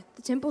 Prophesy.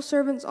 The temple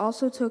servants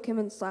also took him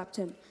and slapped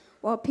him.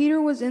 While Peter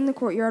was in the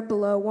courtyard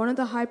below, one of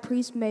the high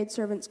priest's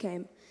maidservants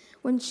came.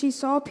 When she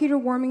saw Peter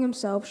warming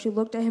himself, she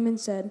looked at him and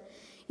said,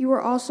 You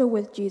are also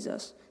with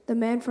Jesus, the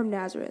man from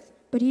Nazareth.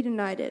 But he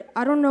denied it.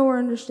 I don't know or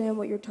understand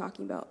what you're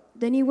talking about.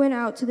 Then he went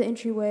out to the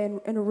entryway,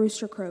 and a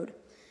rooster crowed.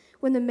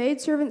 When the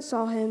maidservant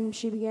saw him,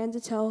 she began to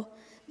tell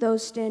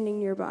those standing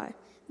nearby,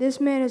 This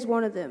man is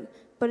one of them.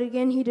 But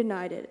again he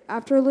denied it.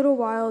 After a little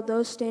while,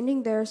 those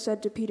standing there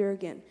said to Peter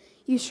again,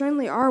 You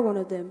certainly are one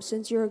of them,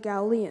 since you're a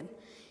Galilean.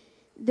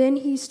 Then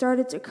he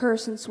started to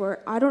curse and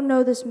swear, I don't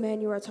know this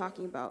man you are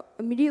talking about.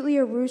 Immediately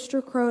a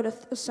rooster crowed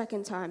a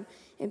second time,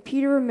 and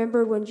Peter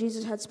remembered when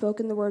Jesus had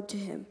spoken the word to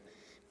him.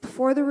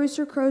 Before the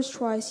rooster crows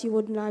twice, you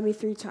will deny me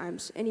 3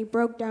 times. And he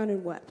broke down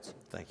and wept.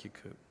 Thank you,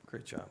 Coop.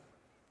 Great job.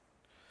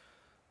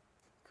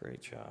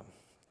 Great job.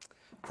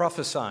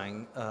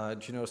 Prophesying,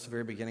 did you notice the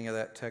very beginning of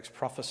that text?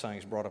 Prophesying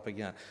is brought up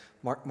again.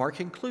 Mark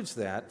includes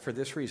that for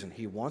this reason.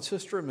 He wants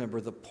us to remember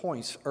the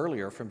points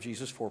earlier from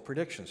Jesus' 4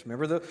 predictions.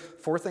 Remember the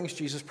 4 things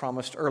Jesus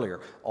promised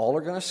earlier. All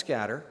are going to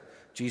scatter.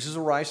 Jesus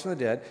will rise from the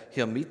dead.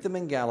 He'll meet them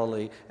in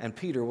Galilee, and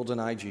Peter will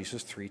deny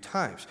Jesus 3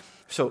 times.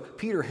 So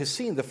Peter has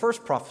seen the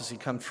first prophecy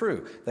come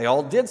true. They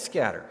all did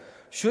scatter.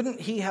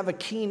 Shouldn't he have a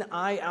keen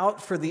eye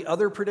out for the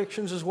other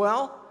predictions as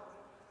well?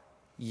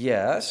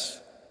 Yes,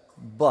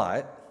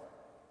 but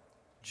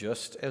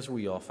just as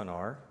we often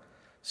are,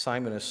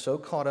 Simon is so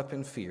caught up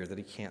in fear that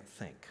he can't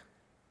think.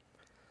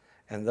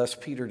 And thus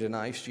Peter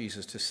denies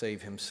Jesus to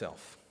save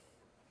himself.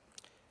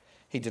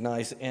 He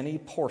denies any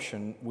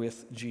portion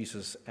with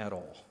Jesus at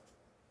all.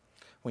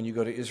 When you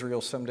go to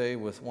Israel someday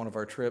with one of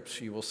our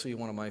trips, you will see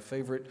one of my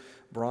favorite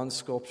bronze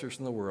sculptures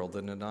in the world,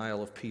 the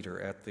denial of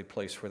Peter at the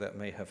place where that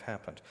may have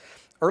happened.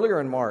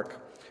 Earlier in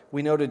Mark,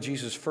 we noted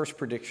Jesus' first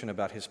prediction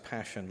about his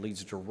passion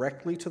leads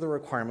directly to the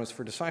requirements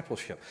for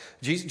discipleship.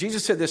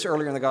 Jesus said this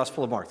earlier in the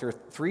Gospel of Mark. There are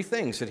 3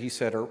 things that he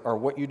said are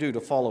what you do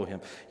to follow him.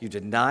 You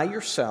deny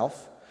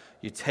yourself,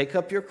 you take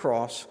up your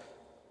cross,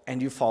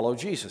 and you follow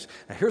Jesus.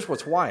 Now here's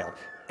what's wild.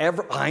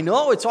 I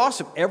know, it's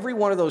awesome. Every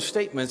one of those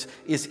statements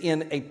is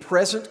in a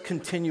present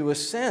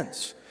continuous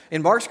sense.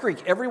 In Mark's Greek,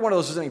 every one of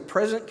those is in a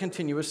present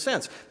continuous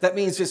sense. That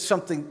means it's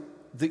something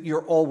that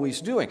you're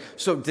always doing.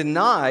 So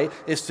deny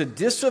is to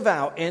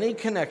disavow any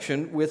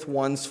connection with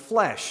one's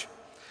flesh.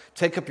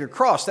 Take up your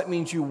cross. That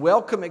means you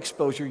welcome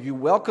exposure, you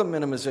welcome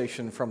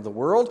minimization from the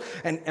world,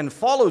 and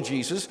follow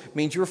Jesus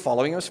means you're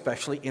following him,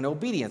 especially in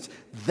obedience.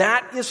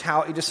 That is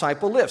how a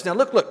disciple lives. Now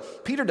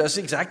look, Peter does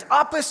the exact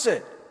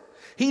opposite.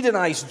 He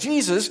denies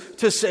Jesus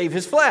to save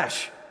his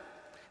flesh.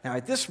 Now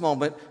at this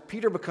moment,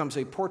 Peter becomes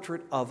a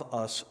portrait of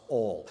us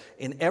all.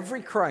 In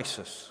every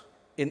crisis,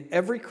 In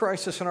every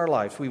crisis in our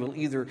lives, we will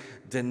either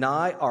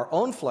deny our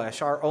own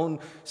flesh, our own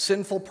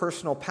sinful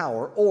personal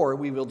power, or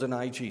we will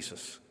deny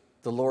Jesus,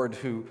 the Lord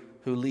who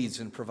leads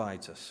and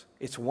provides us.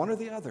 It's one or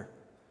the other.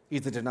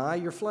 Either deny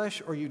your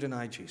flesh or you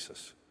deny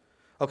Jesus.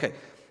 Okay,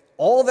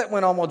 all that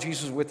went on while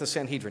Jesus was with the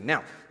Sanhedrin.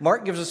 Now,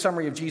 Mark gives a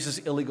summary of Jesus'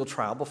 illegal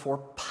trial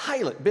before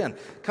Pilate. Ben,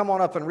 come on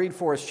up and read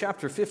for us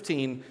chapter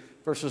 15,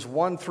 verses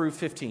 1 through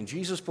 15.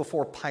 Jesus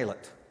before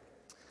Pilate.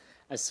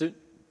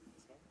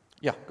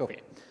 Yeah, go.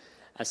 Okay.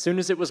 As soon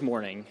as it was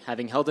morning,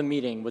 having held a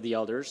meeting with the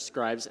elders,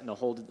 scribes, and the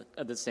whole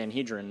of the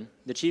Sanhedrin,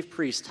 the chief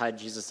priests tied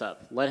Jesus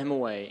up, led him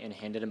away, and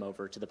handed him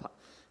over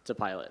to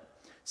Pilate.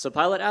 So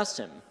Pilate asked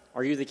him,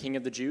 "Are you the king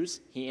of the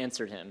Jews?" He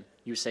answered him,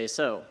 "You say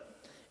so."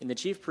 And the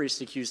chief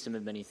priests accused him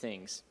of many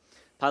things.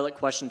 Pilate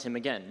questioned him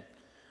again,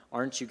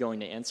 "Aren't you going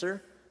to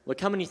answer?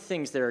 Look how many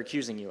things they're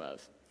accusing you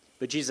of."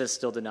 But Jesus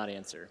still did not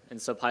answer,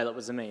 and so Pilate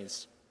was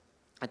amazed.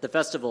 At the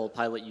festival,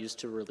 Pilate used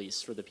to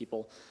release for the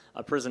people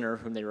a prisoner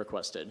whom they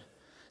requested.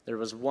 There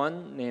was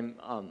one named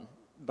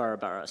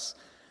Barabbas,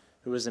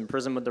 who was in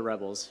prison with the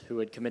rebels, who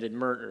had committed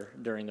murder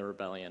during the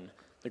rebellion.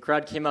 The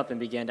crowd came up and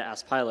began to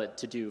ask Pilate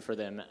to do for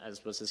them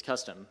as was his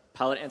custom.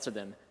 Pilate answered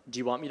them, "Do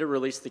you want me to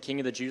release the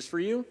king of the Jews for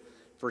you?"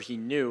 For he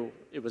knew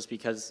it was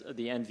because of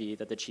the envy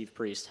that the chief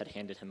priest had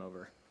handed him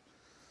over.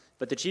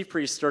 But the chief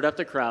priests stirred up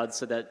the crowd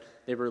so that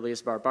they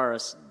released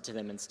Barabbas to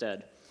them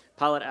instead.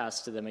 Pilate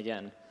asked them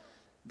again,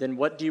 "Then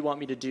what do you want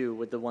me to do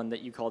with the one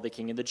that you call the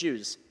king of the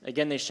Jews?"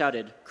 Again they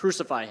shouted,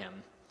 "Crucify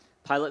him."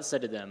 Pilate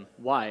said to them,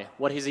 "Why?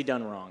 What has he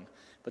done wrong?"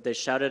 But they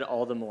shouted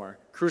all the more,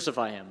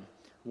 "Crucify him."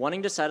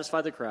 Wanting to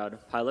satisfy the crowd,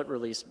 Pilate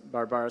released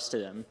Barabbas to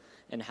them,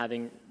 and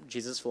having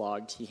Jesus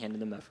flogged, he handed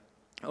them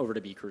over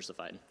to be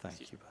crucified. Thank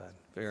you, Bud,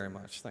 very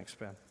much. Thanks,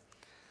 Ben.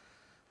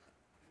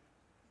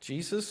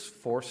 Jesus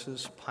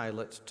forces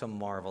Pilate to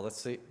marvel.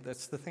 That's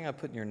the thing I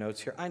put in your notes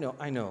here. I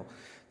know.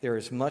 There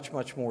is much,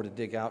 much more to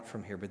dig out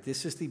from here, but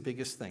this is the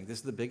biggest thing. This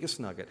is the biggest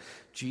nugget.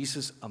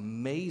 Jesus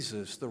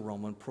amazes the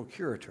Roman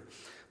procurator.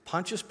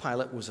 Pontius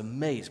Pilate was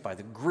amazed by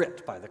the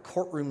grit, by the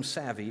courtroom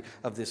savvy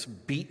of this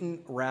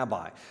beaten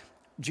rabbi.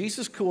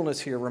 Jesus'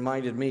 coolness here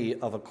reminded me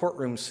of a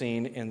courtroom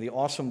scene in the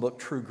awesome book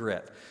True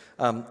Grit.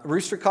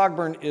 Rooster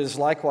Cogburn is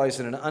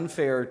likewise in an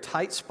unfair,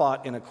 tight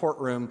spot in a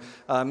courtroom.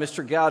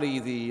 Mr. Gowdy,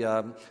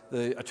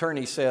 the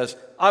attorney, says,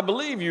 "I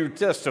believe you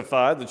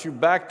testified that you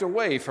backed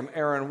away from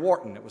Aaron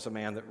Wharton." It was a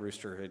man that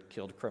Rooster had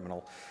killed a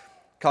criminal.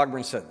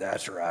 Cogburn said,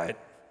 "That's right.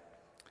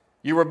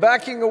 You were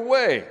backing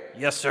away."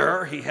 "Yes,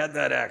 sir. He had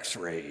that axe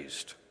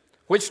raised."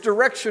 "Which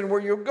direction were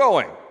you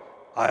going?"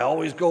 "I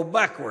always go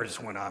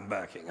backwards when I'm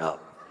backing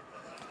up."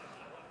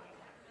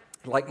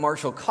 Like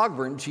Marshall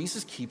Cogburn,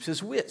 Jesus keeps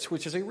his wits,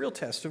 which is a real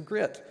test of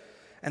grit.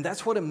 And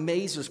that's what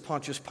amazes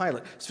Pontius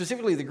Pilate.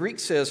 Specifically, the Greek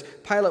says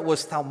Pilate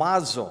was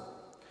thaumazo.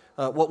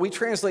 What we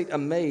translate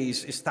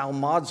amaze is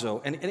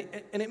thaumazo, and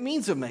it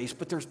means amazed,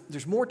 but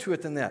there's more to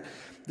it than that.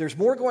 There's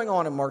more going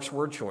on in Mark's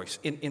word choice.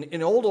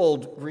 In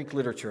old Greek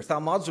literature,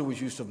 thaumazo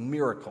was used of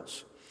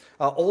miracles.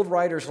 Old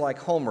writers like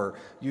Homer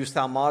used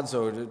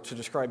thaumazo to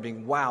describe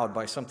being wowed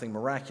by something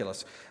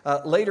miraculous.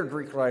 Later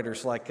Greek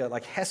writers like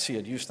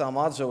Hesiod used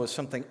thaumazo as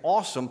something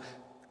awesome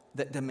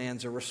that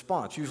demands a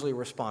response, usually a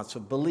response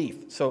of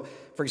belief. So,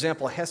 for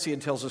example,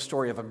 Hesiod tells a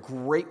story of a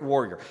great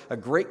warrior, a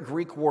great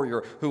Greek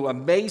warrior who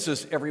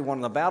amazes everyone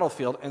on the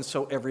battlefield, and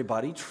so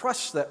everybody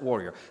trusts that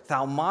warrior.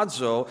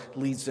 Thaumazo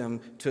leads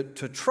them to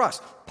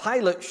trust.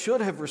 Pilate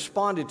should have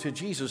responded to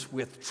Jesus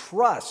with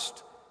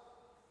trust.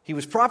 He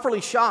was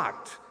properly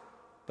shocked,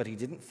 but he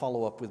didn't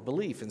follow up with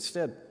belief.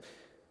 Instead,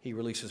 he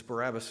releases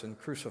Barabbas and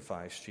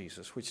crucifies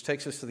Jesus, which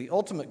takes us to the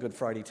ultimate Good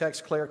Friday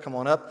text. Claire, come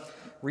on up.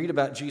 Read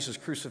about Jesus'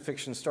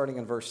 crucifixion starting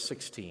in verse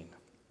 16.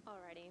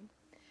 Alrighty.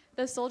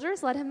 The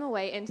soldiers led him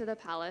away into the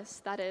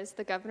palace, that is,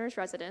 the governor's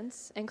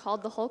residence, and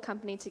called the whole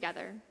company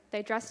together.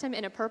 They dressed him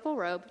in a purple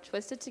robe,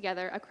 twisted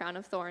together a crown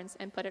of thorns,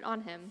 and put it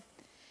on him.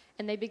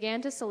 And they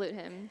began to salute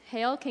him,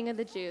 "Hail, King of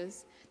the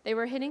Jews!" They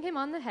were hitting him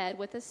on the head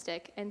with a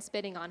stick and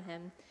spitting on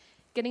him.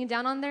 Getting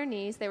down on their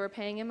knees, they were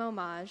paying him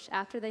homage.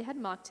 After they had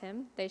mocked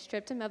him, they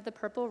stripped him of the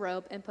purple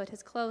robe and put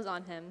his clothes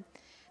on him.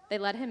 They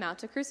led him out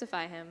to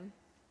crucify him.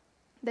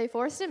 They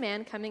forced a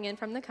man coming in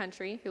from the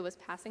country who was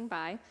passing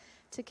by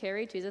to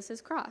carry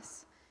Jesus'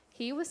 cross.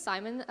 He was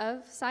Simon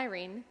of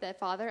Cyrene, the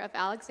father of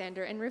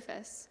Alexander and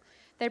Rufus.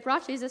 They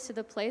brought Jesus to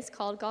the place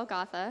called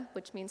Golgotha,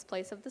 which means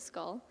place of the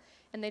skull,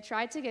 and they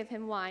tried to give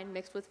him wine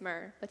mixed with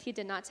myrrh, but he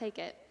did not take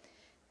it.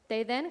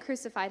 They then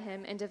crucified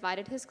him and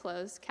divided his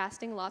clothes,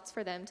 casting lots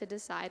for them to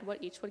decide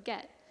what each would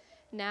get.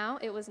 Now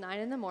it was 9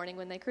 a.m.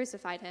 when they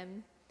crucified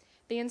him.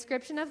 The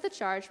inscription of the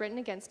charge written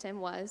against him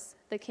was,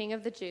 "The King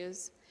of the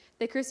Jews."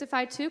 They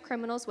crucified 2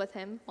 criminals with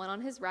him, one on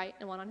his right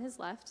and one on his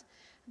left.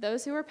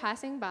 Those who were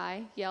passing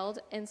by yelled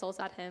insults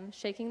at him,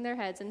 shaking their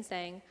heads and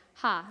saying,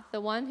 "Ha,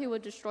 the one who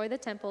would destroy the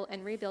temple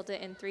and rebuild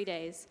it in 3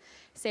 days.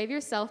 Save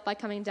yourself by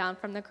coming down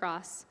from the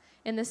cross."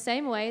 In the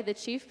same way, the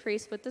chief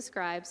priests with the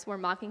scribes were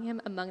mocking him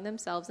among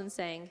themselves and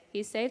saying,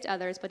 "He saved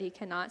others, but he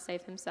cannot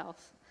save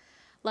himself.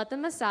 Let the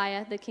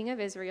Messiah, the King of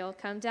Israel,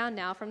 come down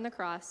now from the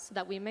cross so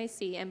that we may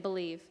see and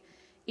believe."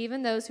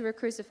 Even those who were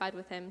crucified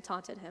with him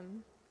taunted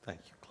him.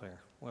 Thank you,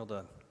 Claire. Well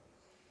done.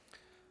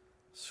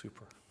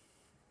 Super.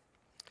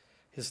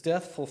 His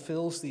death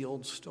fulfills the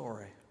old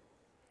story.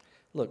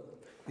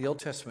 Look, the Old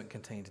Testament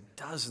contained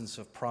dozens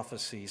of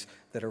prophecies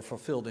that are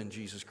fulfilled in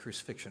Jesus'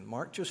 crucifixion.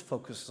 Mark just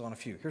focuses on a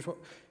few.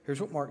 Here's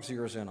what Mark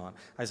zeroes in on.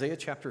 Isaiah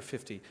chapter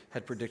 50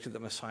 had predicted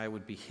that Messiah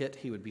would be hit,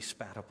 he would be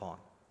spat upon.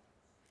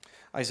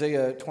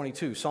 Isaiah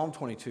 22, Psalm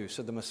 22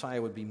 said the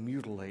Messiah would be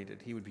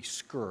mutilated, he would be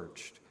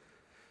scourged.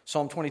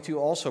 Psalm 22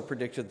 also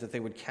predicted that they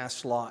would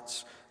cast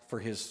lots for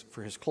his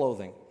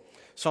clothing.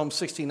 Psalm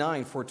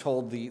 69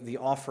 foretold the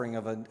offering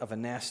of a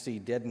nasty,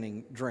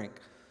 deadening drink.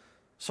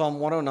 Psalm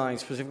 109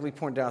 specifically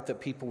pointed out that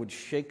people would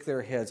shake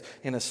their heads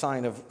in a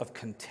sign of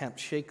contempt,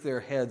 shake their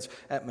heads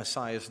at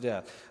Messiah's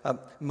death.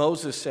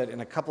 Moses said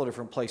in a couple of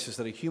different places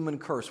that a human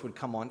curse would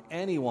come on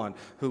anyone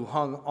who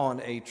hung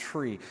on a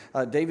tree.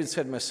 David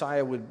said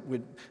Messiah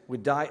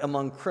would die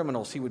among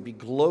criminals. He would be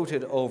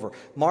gloated over.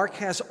 Mark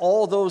has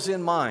all those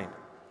in mind.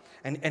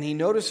 And he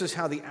notices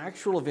how the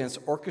actual events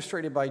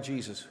orchestrated by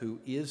Jesus,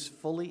 who is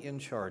fully in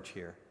charge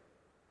here,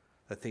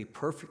 that they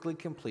perfectly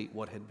complete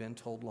what had been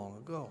told long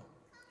ago.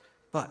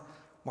 But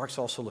Mark's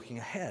also looking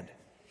ahead,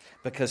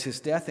 because his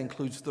death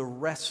includes the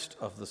rest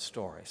of the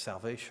story,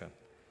 salvation.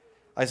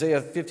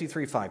 Isaiah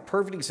 53:5,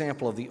 perfect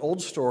example of the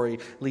old story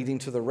leading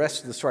to the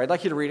rest of the story. I'd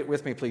like you to read it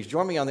with me, please.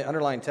 Join me on the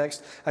underlined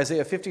text,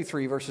 Isaiah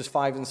 53, verses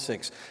 5 and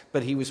 6.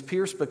 But he was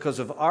pierced because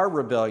of our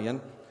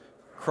rebellion,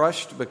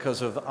 crushed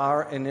because of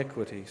our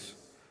iniquities.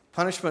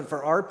 Punishment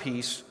for our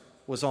peace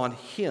was on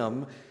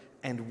him,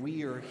 and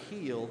we are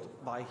healed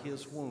by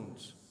his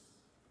wounds.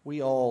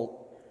 We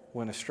all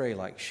went astray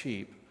like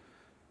sheep.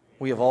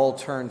 We have all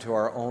turned to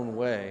our own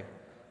way,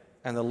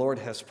 and the Lord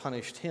has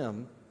punished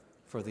him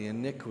for the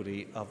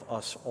iniquity of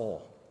us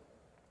all.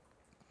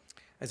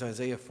 As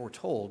Isaiah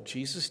foretold,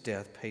 Jesus'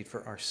 death paid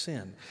for our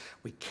sin.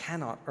 We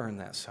cannot earn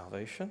that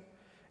salvation.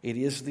 It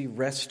is the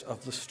rest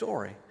of the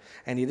story,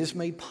 and it is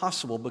made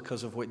possible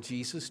because of what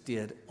Jesus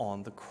did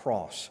on the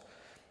cross.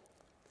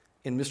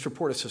 In Mr.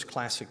 Portis's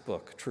classic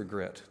book, True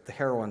Grit, the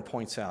heroine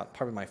points out,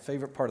 probably my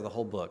favorite part of the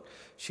whole book,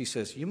 she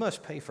says, you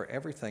must pay for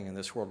everything in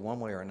this world one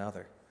way or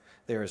another.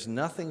 There is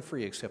nothing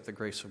free except the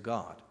grace of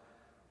God.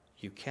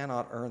 You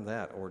cannot earn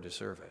that or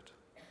deserve it.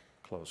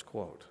 Close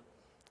quote.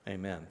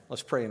 Amen.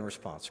 Let's pray in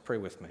response. Pray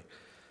with me.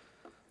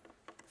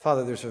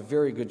 Father, there's a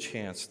very good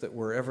chance that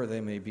wherever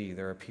they may be,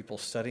 there are people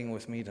studying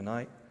with me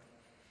tonight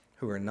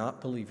who are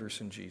not believers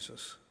in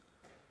Jesus.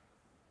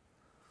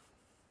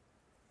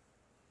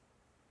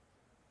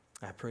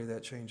 I pray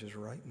that changes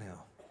right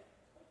now.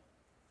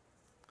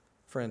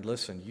 Friend,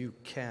 listen, you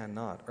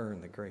cannot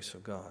earn the grace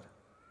of God.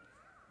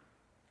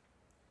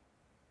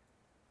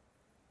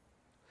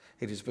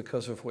 It is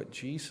because of what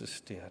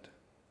Jesus did.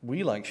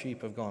 We, like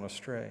sheep, have gone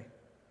astray.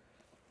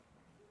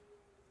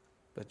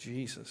 But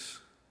Jesus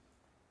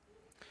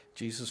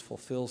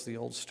fulfills the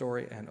old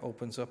story and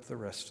opens up the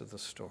rest of the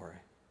story.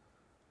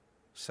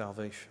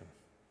 Salvation.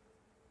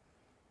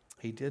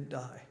 He did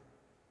die.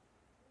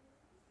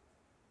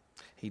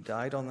 He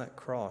died on that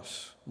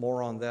cross.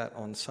 More on that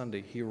on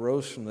Sunday. He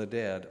rose from the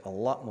dead. A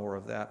lot more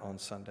of that on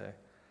Sunday.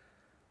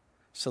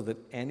 So that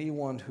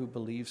anyone who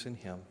believes in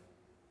him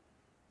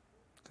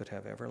could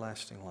have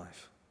everlasting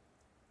life.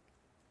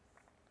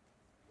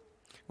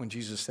 When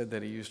Jesus said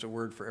that, he used a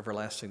word for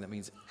everlasting that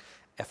means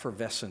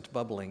effervescent,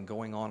 bubbling,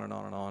 going on and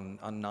on and on,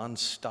 a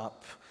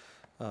non-stop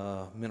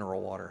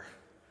mineral water.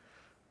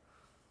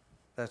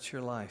 That's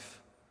your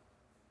life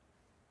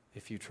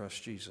if you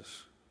trust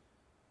Jesus.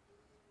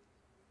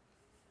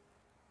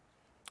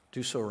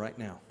 Do so right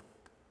now.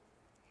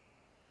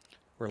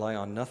 Rely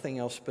on nothing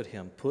else but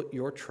him. Put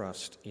your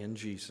trust in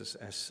Jesus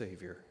as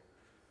Savior.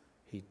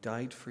 He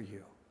died for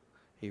you.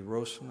 He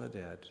rose from the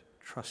dead.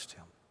 Trust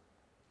him.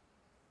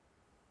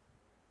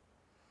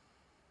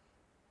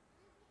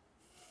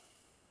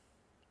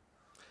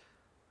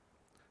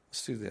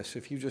 Let's do this.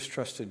 If you just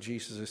trusted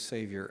Jesus as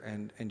Savior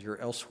and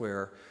you're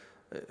elsewhere,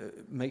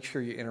 make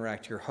sure you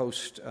interact. Your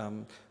host,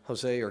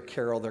 Jose or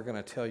Carol, they're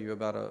going to tell you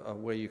about a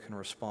way you can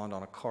respond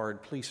on a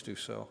card. Please do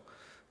so.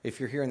 If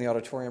you're here in the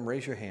auditorium,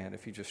 raise your hand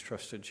if you just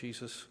trusted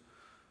Jesus.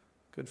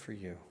 Good for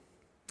you.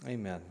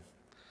 Amen.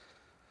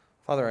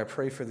 Father, I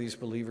pray for these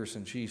believers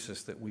in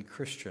Jesus that we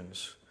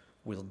Christians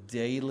will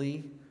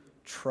daily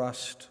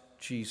trust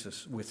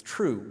Jesus with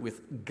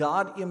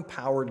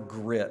God-empowered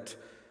grit.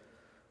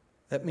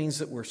 That means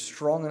that we're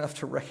strong enough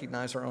to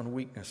recognize our own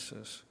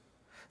weaknesses,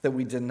 that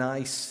we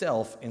deny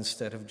self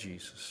instead of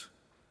Jesus.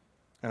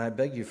 And I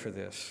beg you for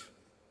this.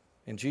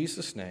 In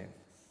Jesus' name,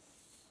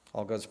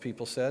 all God's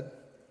people said,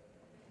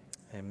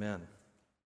 amen.